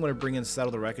 We definitely want to bring in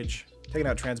Settle the Wreckage. Taking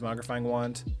out Transmogrifying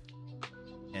Wand.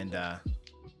 And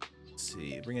let's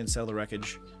see, bring in Settle the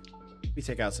Wreckage. We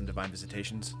take out some Divine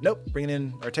Visitations. Nope, bringing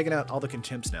in, or taking out all the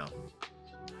Contempts now.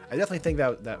 I definitely think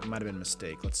that might have been a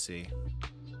mistake. Let's see.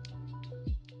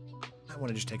 I want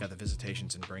to just take out the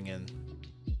Visitations and bring in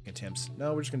Contempts.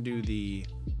 No, we're just going to do the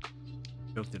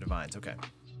Invoke the Divines. Okay.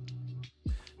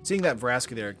 Seeing that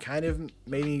Vraska there kind of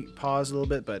made me pause a little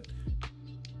bit, but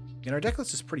our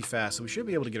Decklist is pretty fast, so we should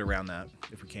be able to get around that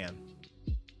if we can.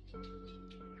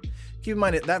 Keep in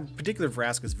mind that particular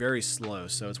Vraska is very slow,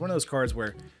 so it's one of those cards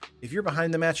where if you're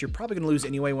behind the match, you're probably going to lose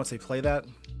anyway once they play that.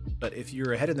 But if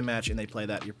you're ahead of the match and they play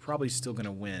that, you're probably still going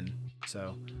to win.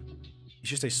 So it's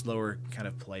just a slower kind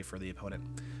of play for the opponent.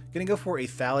 Going to go for a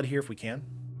Thallid here if we can.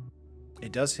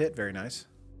 It does hit, very nice.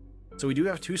 So we do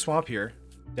have 2 Swamp here.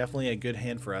 Definitely a good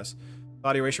hand for us.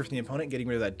 Body Erasure from the opponent, getting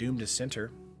rid of that Doom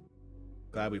Dissenter.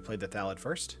 Glad we played the Thallid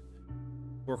first.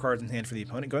 4 cards in hand for the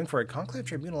opponent. Going for a Conclave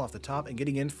Tribunal off the top and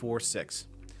getting in for 6.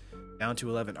 Down to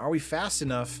 11. Are we fast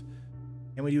enough?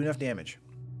 Can we do enough damage?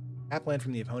 Tap land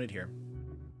from the opponent here.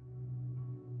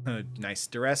 Nice.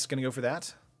 Duress, gonna go for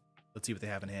that. Let's see what they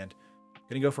have in hand.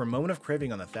 Gonna go for a Moment of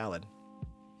Craving on the Thallid.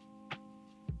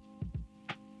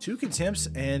 2 Contempts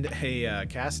and a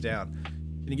Cast Down.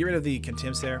 Gonna get rid of the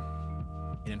Contempts there.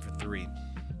 And in for 3.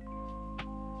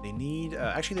 They need...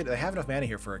 actually, they have enough mana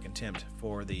here for a Contempt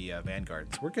for the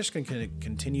Vanguard. So we're just going to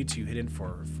continue to hit in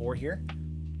for 4 here.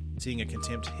 Seeing a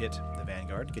Contempt hit the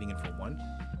Vanguard, getting in for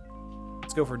 1.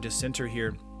 Let's go for Dissenter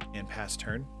here and pass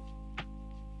turn.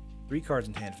 3 cards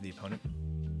in hand for the opponent.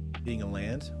 Being a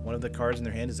land. One of the cards in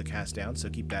their hand is a Cast Down,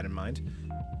 so keep that in mind.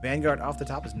 Vanguard off the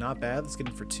top is not bad. Let's get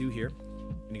in for 2 here.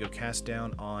 Going to go Cast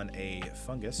Down on a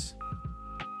Fungus.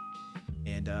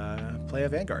 And play a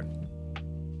Vanguard.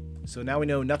 So now we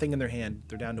know nothing in their hand.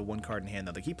 They're down to 1 card in hand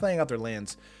now. They keep playing out their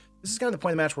lands. This is kind of the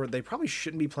point of the match where they probably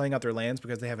shouldn't be playing out their lands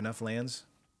because they have enough lands.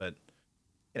 But,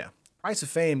 you know, price of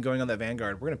fame going on that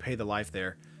Vanguard. We're going to pay the life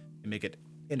there and make it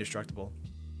indestructible.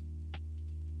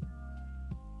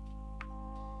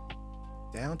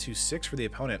 Down to 6 for the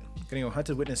opponent. Going to go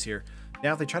Hunted Witness here.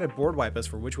 Now if they try to board wipe us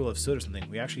for Witch Will of Soot or something,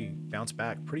 we actually bounce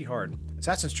back pretty hard.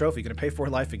 Assassin's Trophy, going to pay 4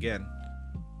 life again.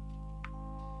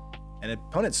 And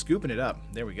opponent scooping it up.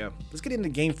 There we go. Let's get into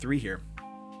game 3 here.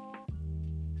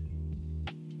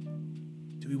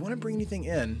 Do we want to bring anything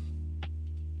in?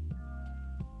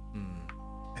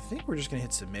 I think we're just going to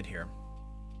hit submit here.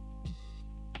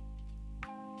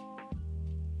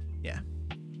 Yeah.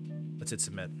 Let's hit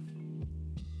submit.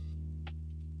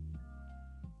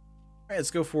 Alright, let's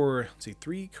go for, let's see,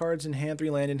 3 cards in hand, 3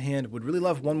 land in hand. Would really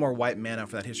love 1 more white mana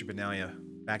for that History Benalia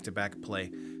back-to-back play.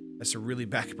 That's a really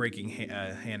back-breaking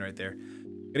hand right there.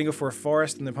 Gonna go for a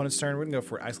Forest in the opponent's turn. We're gonna go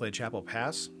for Isolated Chapel,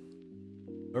 pass.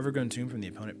 Overgrown Tomb from the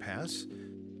opponent, pass.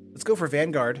 Let's go for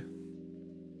Vanguard.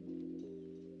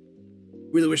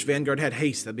 Really wish Vanguard had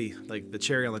haste. That'd be like the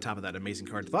cherry on the top of that amazing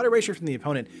card. Thought Erasure from the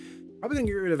opponent. Probably gonna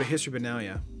get rid of a History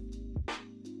Benalia.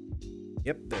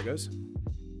 Yep, there it goes.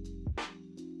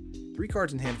 3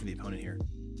 cards in hand for the opponent here.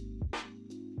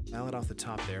 Thallid off the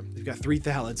top there. They've got 3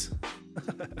 Thallids.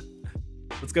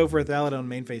 Let's go for a Thallid on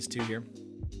main phase 2 here.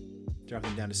 Drop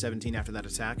them down to 17 after that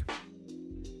attack.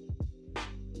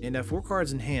 And 4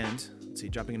 cards in hand. Let's see,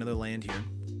 dropping another land here.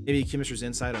 Maybe Chemister's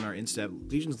Insight on our instep.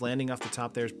 Legion's Landing off the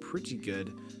top there is pretty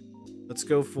good. Let's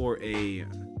go for a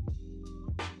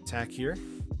attack here.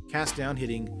 Cast Down,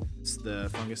 hitting the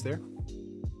Fungus there.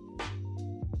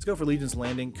 Let's go for Legion's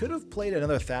Landing. Could have played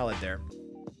another Thallid there,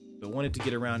 but wanted to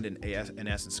get around an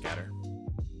Essence Scatter.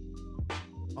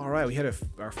 Alright, we had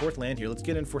our 4th land here. Let's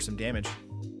get in for some damage.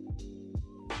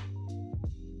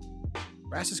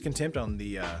 Brass's Contempt on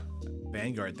the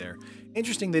Vanguard there.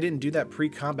 Interesting they didn't do that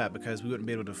pre-combat because we wouldn't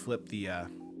be able to flip the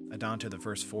Adon to the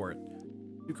first fort.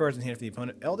 2 cards in hand for the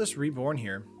opponent. Eldest Reborn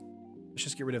here. Let's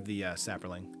just get rid of the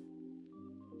Sapperling.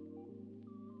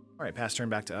 Alright, pass turn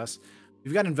back to us.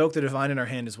 We've got Invoke the Divine in our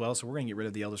hand as well, so we're going to get rid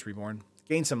of the Eldest Reborn.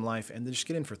 Gain some life, and then just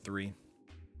get in for 3.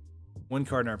 1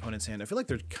 card in our opponent's hand. I feel like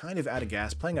they're kind of out of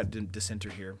gas. Playing out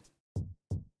Dissenter here.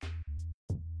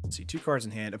 Let's see, 2 cards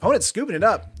in hand. Opponent scooping it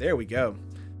up. There we go.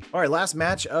 All right, last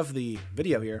match of the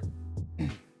video here.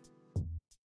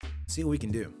 See what we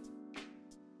can do.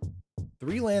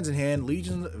 3 lands in hand,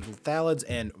 Legion, Thallids,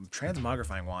 and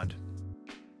Transmogrifying Wand.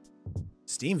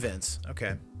 Steam Vents.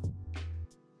 Okay.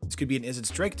 This could be an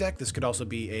Izzet Drake deck. This could also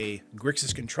be a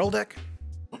Grixis Control deck.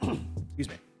 Excuse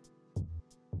me.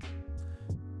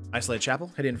 Isolated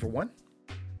Chapel, hit in for 1.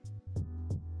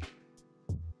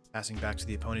 Passing back to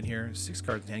the opponent here. 6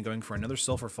 cards in hand, going for another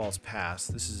Sulfur Falls Pass.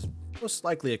 This is most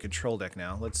likely a control deck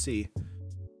now. Let's see.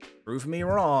 Prove me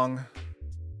wrong.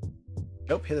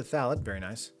 Nope, hit the Thallid. Very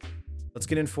nice. Let's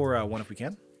get in for one if we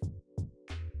can.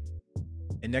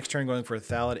 And next turn, going for a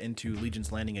Thallid into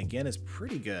Legion's Landing again is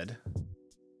pretty good.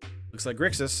 Looks like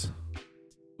Grixis.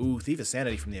 Ooh, Thief of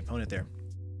Sanity from the opponent there.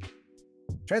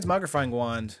 Transmogrifying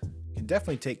Wand can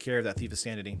definitely take care of that Thief of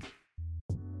Sanity.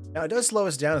 Now, it does slow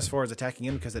us down as far as attacking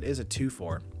him because it is a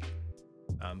 2/4.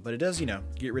 But it does, you know,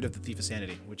 get rid of the Thief of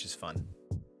Sanity, which is fun.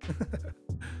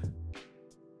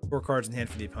 4 cards in hand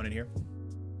for the opponent here.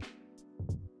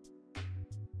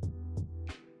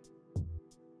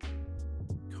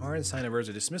 Karn, Sign of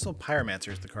Urza. Dismissal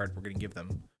Pyromancer is the card we're going to give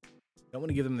them. Don't want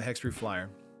to give them the Hexproof Flyer.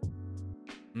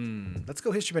 Let's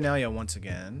go History Benalia once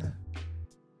again.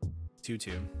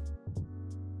 2/2.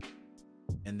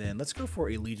 And then let's go for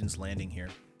a Legion's Landing here.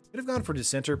 Could have gone for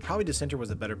Dissenter. Probably Dissenter was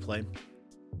a better play.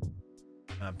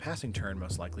 Passing turn,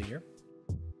 most likely here.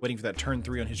 Waiting for that turn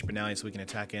 3 on History Benalia so we can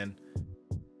attack in.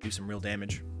 Do some real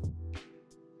damage.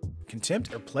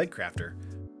 Contempt or Plaguecrafter?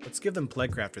 Let's give them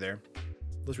Plaguecrafter there.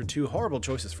 Those were 2 horrible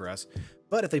choices for us.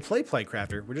 But if they play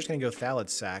Plaguecrafter, we're just going to go Thallid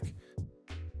Sack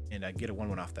and get a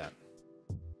 1/1 off that.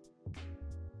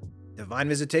 Divine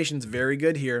Visitation's very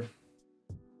good here.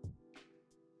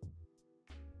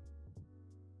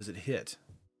 Does it hit?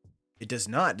 It does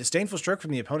not. Disdainful Stroke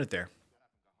from the opponent there.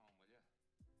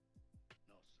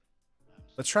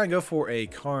 Let's try and go for a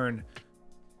Karn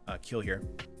kill here.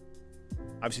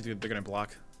 Obviously, they're going to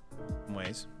block some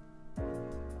ways.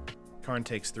 Karn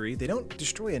takes 3. They don't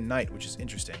destroy a knight, which is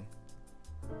interesting.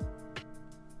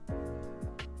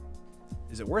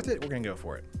 Is it worth it? We're going to go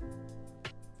for it.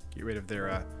 Get rid of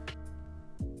their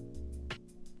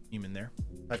human there.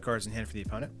 5 cards in hand for the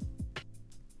opponent.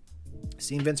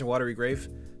 Steam Vents or Watery Grave?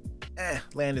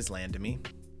 Land is land to me.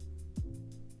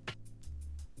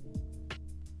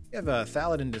 We have a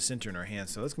Thallid and Dissenter in our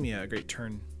hands, so that's going to be a great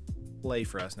turn play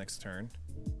for us next turn.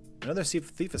 Another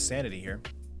Thief of Sanity here.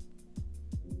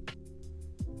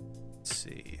 Let's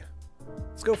see.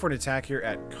 Let's go for an attack here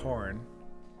at Karn.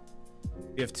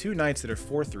 We have 2 knights that are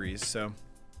 4/3s, so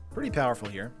pretty powerful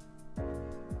here. I'm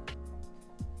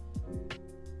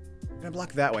going to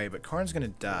block that way, but Karn's going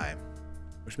to die,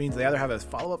 which means they either have a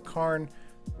follow-up Karn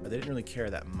or they didn't really care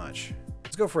that much.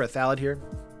 Let's go for a Thallid here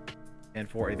and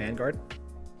for a Vanguard.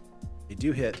 They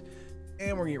do hit,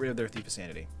 and we're going to get rid of their Thief of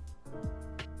Sanity.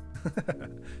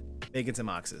 Making some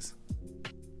Oxes.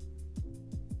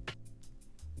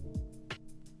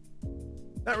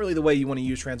 Not really the way you want to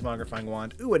use Transmogrifying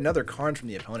Wand. Ooh, another Karn from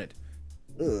the opponent.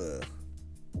 Ugh.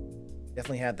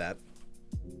 Definitely had that.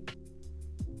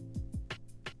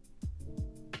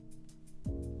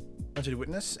 Haunted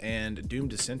Witness and Doomed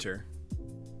Dissenter.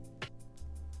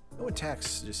 No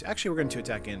attacks. Actually, we're going to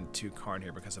attack into Karn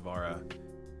here because of our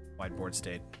wide board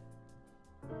state.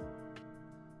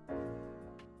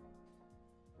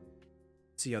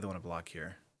 Let's see how they want to block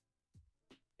here.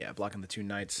 Yeah, blocking the 2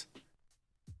 knights.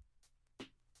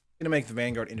 Gonna make the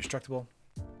Vanguard indestructible.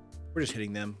 We're just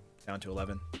hitting them down to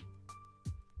 11.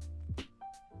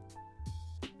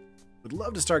 Would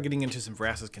love to start getting into some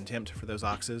Vraska's Contempt for those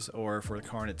Oxes or for the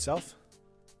Karn itself.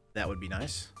 That would be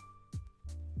nice.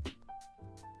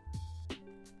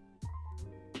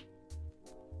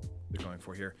 They're going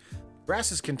for here.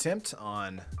 Vraska's Contempt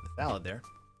on the Thallid there.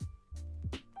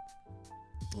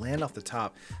 Land off the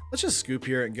top. Let's just scoop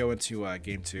here and go into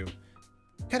game 2.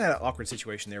 Kind of an awkward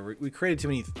situation there. We created too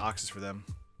many Oxes for them.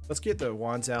 Let's get the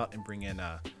wands out and bring in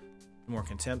more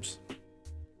Contempts.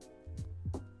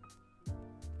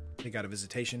 Take out a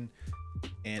Visitation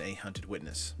and a Hunted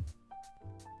Witness.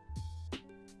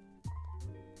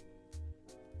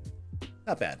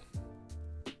 Not bad.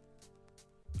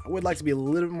 I would like to be a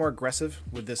little bit more aggressive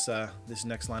with this this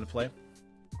next line of play.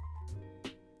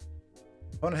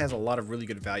 Opponent has a lot of really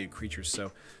good value creatures,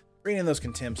 so bringing in those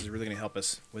Contempts is really going to help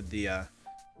us with the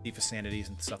Thief of Sanities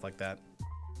and stuff like that.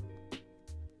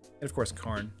 And of course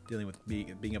Karn, dealing with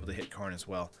being able to hit Karn as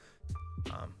well.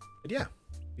 But yeah,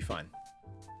 be fine.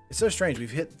 It's so strange. We've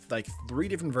hit like 3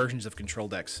 different versions of control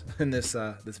decks in this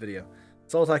this video.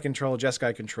 Sultai control,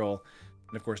 Jeskai control,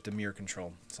 and of course Dimir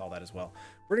control. Saw that as well.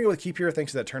 We're gonna go with Keep here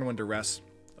thanks to that turn 1 Duress.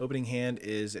 Opening hand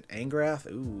is at Angrath.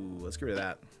 Ooh, let's get rid of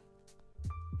that.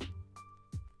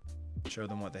 Show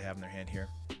them what they have in their hand here.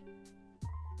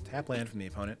 Tap land from the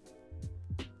opponent.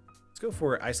 Let's go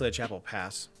for Isolated Chapel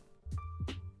Pass.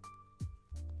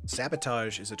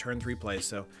 Sabotage is a turn 3 play,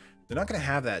 so they're not going to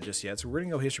have that just yet, so we're going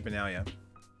to go History Benalia.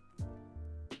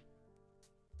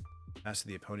 Pass to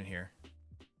the opponent here.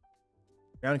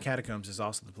 Ground Catacombs is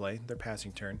also the play. Their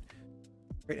passing turn.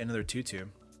 Great, another 2/2.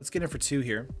 Let's get in for 2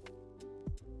 here.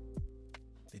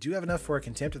 They do have enough for a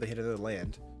contempt if they hit another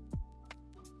land.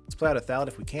 Let's play out a Thallid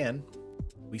if we can.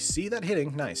 We see that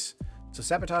hitting. Nice. So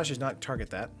Sabotage does not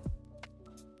target that.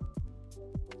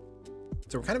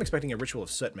 So we're kind of expecting a Ritual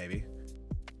of Soot, maybe.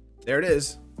 There it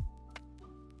is.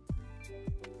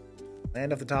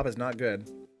 Land off the top is not good.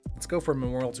 Let's go for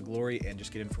Memorial to Glory and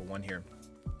just get in for 1 here.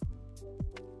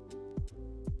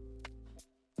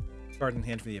 Card in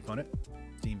hand for the opponent.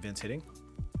 Steam Vents hitting.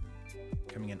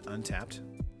 Coming in untapped.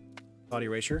 Thought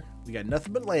Erasure. We got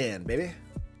nothing but land, baby.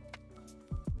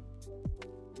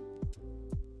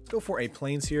 Let's go for a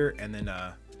Plains here and then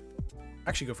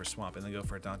actually go for Swamp and then go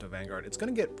for a Danto Vanguard. It's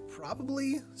going to get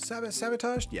probably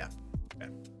sabotaged. Yeah. Okay.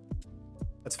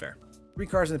 That's fair. 3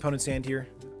 cards in the opponent's hand here.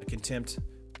 A Contempt,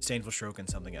 Disdainful Stroke, and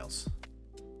something else.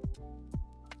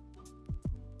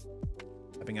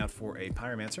 Stepping out for a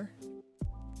Pyromancer.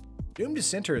 Doom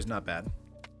Dissenter is not bad.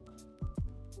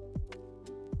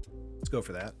 Let's go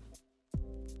for that.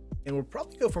 And we'll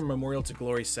probably go for Memorial to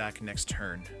Glory sack next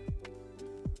turn.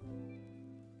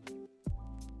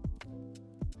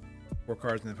 4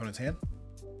 cards in the opponent's hand.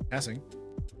 Passing.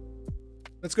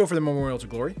 Let's go for the Memorial to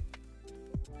Glory.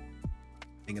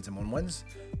 Getting some 1/1s.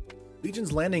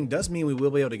 Legion's Landing does mean we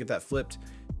will be able to get that flipped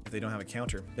if they don't have a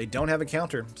counter. They don't have a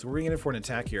counter, so we're getting in for an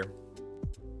attack here.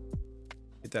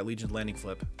 Get that Legion's Landing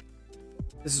flip.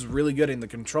 This is really good in the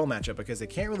control matchup because they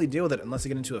can't really deal with it unless they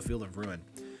get into a Field of Ruin.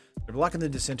 They're blocking the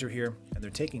Dissenter here, and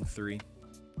they're taking 3. I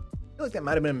feel like that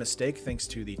might have been a mistake thanks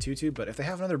to the 2/2, but if they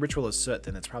have another Ritual of Soot,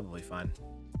 then it's probably fine.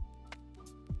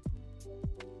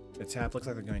 The tap looks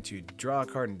like they're going to draw a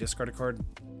card and discard a card.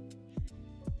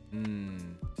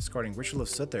 Discarding Ritual of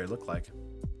Soot there, look like.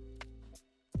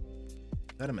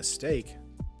 Is that a mistake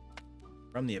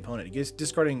from the opponent? He gets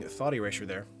discarding Thought Erasure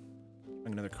there.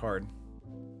 Another card.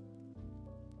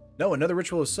 No, another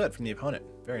Ritual of Soot from the opponent.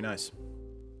 Very nice.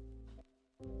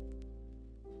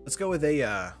 Let's go with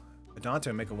a Danto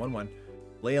and make a 1/1.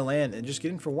 Lay a land and just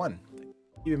get in for 1.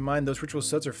 Keep in mind those Ritual of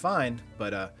Soots are fine,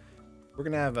 but we're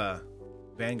going to have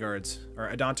Vanguards, or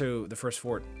Adanto, the first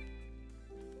fort,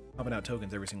 pumping out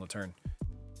tokens every single turn.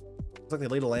 Looks like they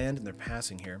laid a land and they're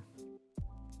passing here.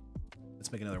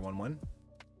 Let's make another 1/1.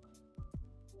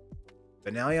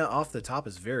 Benalia off the top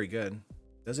is very good.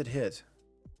 Does it hit?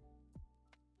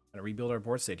 Gonna rebuild our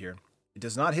board state here. It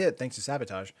does not hit thanks to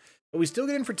Sabotage, but we still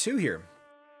get in for 2 here.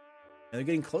 And they're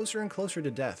getting closer and closer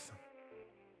to death.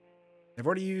 They've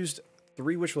already used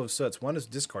 3 Ritual of Soots. 1 is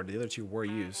discarded, the other 2 were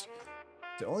used.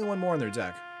 So only 1 more in their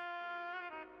deck.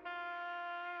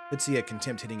 Could see a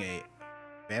Contempt hitting a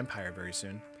Vampire very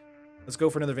soon. Let's go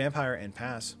for another Vampire and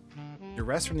pass.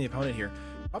 Duress from the opponent here.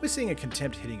 Probably seeing a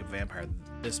Contempt hitting a Vampire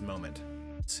this moment.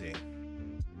 Let's see.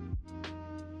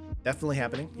 Definitely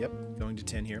happening. Yep, going to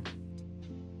 10 here.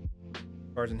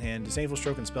 Cards in hand. Disdainful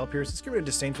Stroke and Spell Pierce. Let's get rid of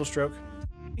Disdainful Stroke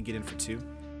and get in for 2.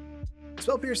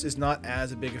 Spell Pierce is not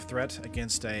as big a threat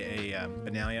against a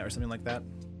Benalia or something like that.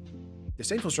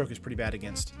 Disdainful Stroke is pretty bad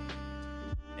against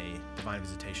a Divine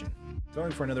Visitation.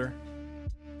 Going for another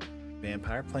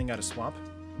Vampire, playing out a Swamp.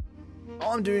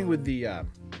 All I'm doing with the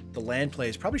land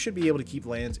plays, probably should be able to keep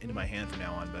lands into my hand from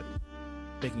now on, but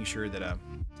making sure that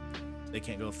they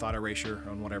can't go Thought Erasure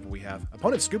on whatever we have.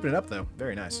 Opponent's scooping it up, though.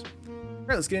 Very nice. All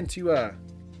right, let's get into the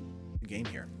game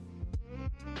here.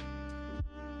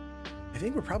 I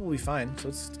think we're probably fine, so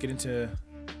let's get into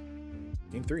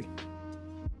game 3.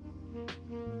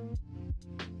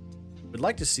 Would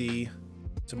like to see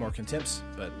some more Contempts,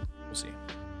 but we'll see.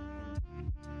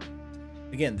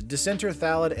 Again, the Dissenter,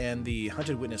 Thallid, and the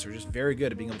Hunted Witness are just very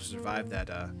good at being able to survive that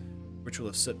Ritual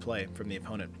of Soot play from the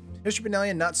opponent. History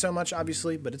Benalia, not so much,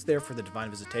 obviously, but it's there for the Divine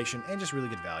Visitation and just really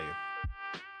good value.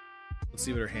 Let's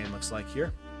see what her hand looks like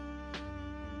here.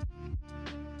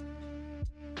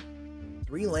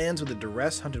 3 lands with a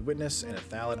Duress, Hunted Witness, and a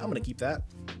Thallid. I'm going to keep that.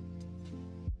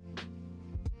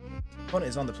 Opponent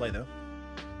is on the play, though.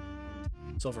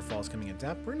 Sulfur Falls coming in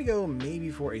tap. We're going to go maybe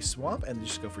for a Swamp and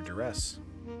just go for Duress.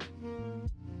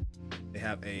 They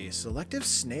have a Selective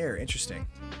Snare. Interesting.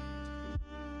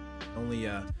 Only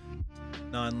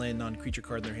non-land, non-creature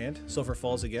card in their hand. Sulfur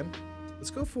Falls again.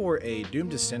 Let's go for a Doom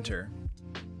Dissenter.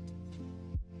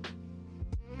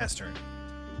 Pass turn.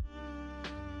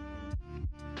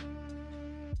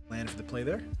 Land for the play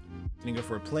there. Gonna go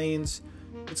for a Plains.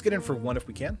 Let's get in for 1 if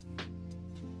we can.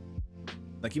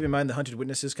 Now keep in mind the Hunted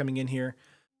Witnesses coming in here.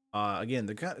 Again,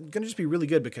 they're gonna just be really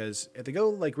good because if they go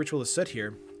like Ritual of Soot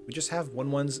here, we just have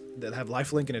 1/1s that have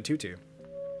lifelink and a 2/2.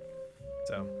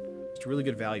 So it's really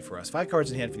good value for us. 5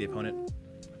 cards in hand for the opponent.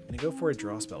 Gonna go for a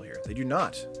draw spell here. They do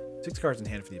not. 6 cards in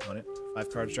hand for the opponent. 5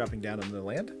 cards dropping down on the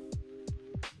land.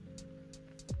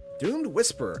 Doomed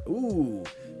Whisper. Ooh.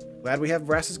 Glad we have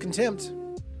Brass's Contempt.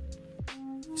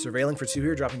 Surveilling for 2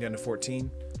 here, dropping down to 14.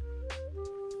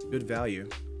 Good value.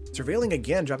 Surveilling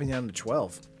again, dropping down to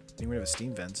 12. Getting rid of a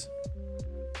Steam Vents.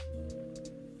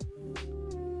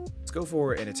 Let's go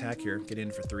for an attack here. Get in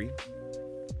for 3.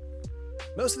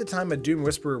 Most of the time, a Doom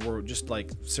Whisperer will just like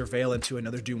surveil into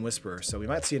another Doom Whisperer, so we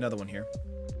might see another one here.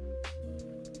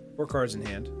 4 cards in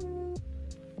hand.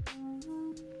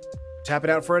 Tap it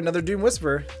out for another Doom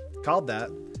Whisperer. Called that.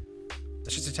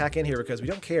 Let's just attack in here because we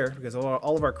don't care, because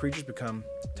all of our creatures become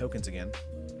tokens again.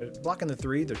 They're blocking the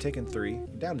 3, they're taking 3,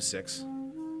 down to 6.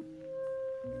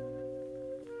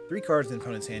 3 cards in the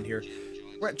opponent's hand here.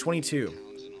 We're at 22.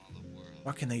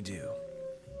 What can they do?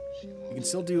 We can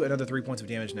still do another 3 points of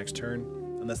damage next turn,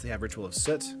 unless they have Ritual of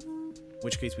Soot, in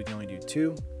which case we can only do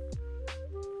 2.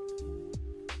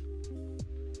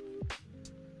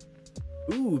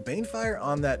 Ooh, Banefire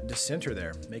on that Dissenter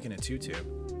there, making it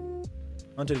 2-2.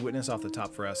 Hunted Witness off the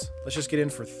top for us. Let's just get in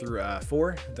for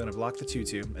 4. They're going to block the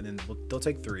 2-2, and then they'll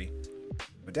take 3.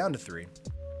 Go down to 3.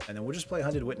 And then we'll just play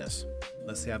Hunted Witness,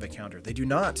 unless they have a counter. They do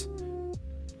not.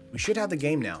 We should have the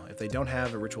game now, if they don't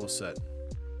have a Ritual Set.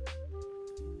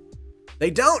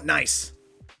 They don't! Nice!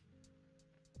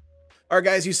 Alright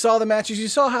guys, you saw the matches, you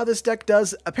saw how this deck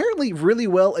does apparently really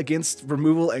well against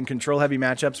removal and control heavy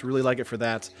matchups. Really like it for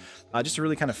that. Just a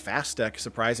really kind of fast deck,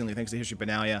 surprisingly, thanks to History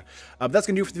Benalia. But that's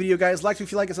going to do it for the video, guys. Like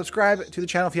if you like it, subscribe to the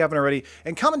channel if you haven't already,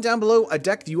 and comment down below a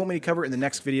deck that you want me to cover in the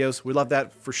next videos. We love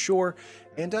that for sure.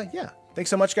 And yeah, thanks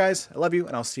so much guys, I love you,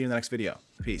 and I'll see you in the next video.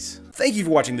 Peace. Thank you for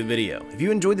watching the video. If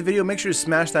you enjoyed the video, make sure to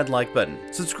smash that like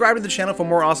button. Subscribe to the channel for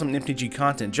more awesome MTG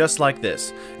content just like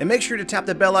this. And make sure to tap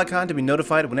the bell icon to be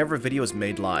notified whenever a video is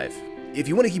made live. If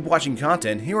you want to keep watching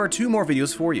content, here are 2 more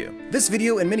videos for you. This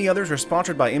video and many others are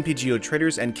sponsored by MTGO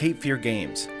Traders and Cape Fear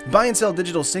Games. Buy and sell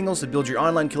digital singles to build your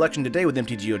online collection today with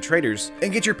MTGO Traders,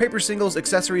 and get your paper singles,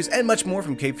 accessories, and much more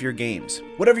from Cape Fear Games.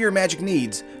 Whatever your Magic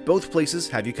needs, both places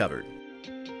have you covered.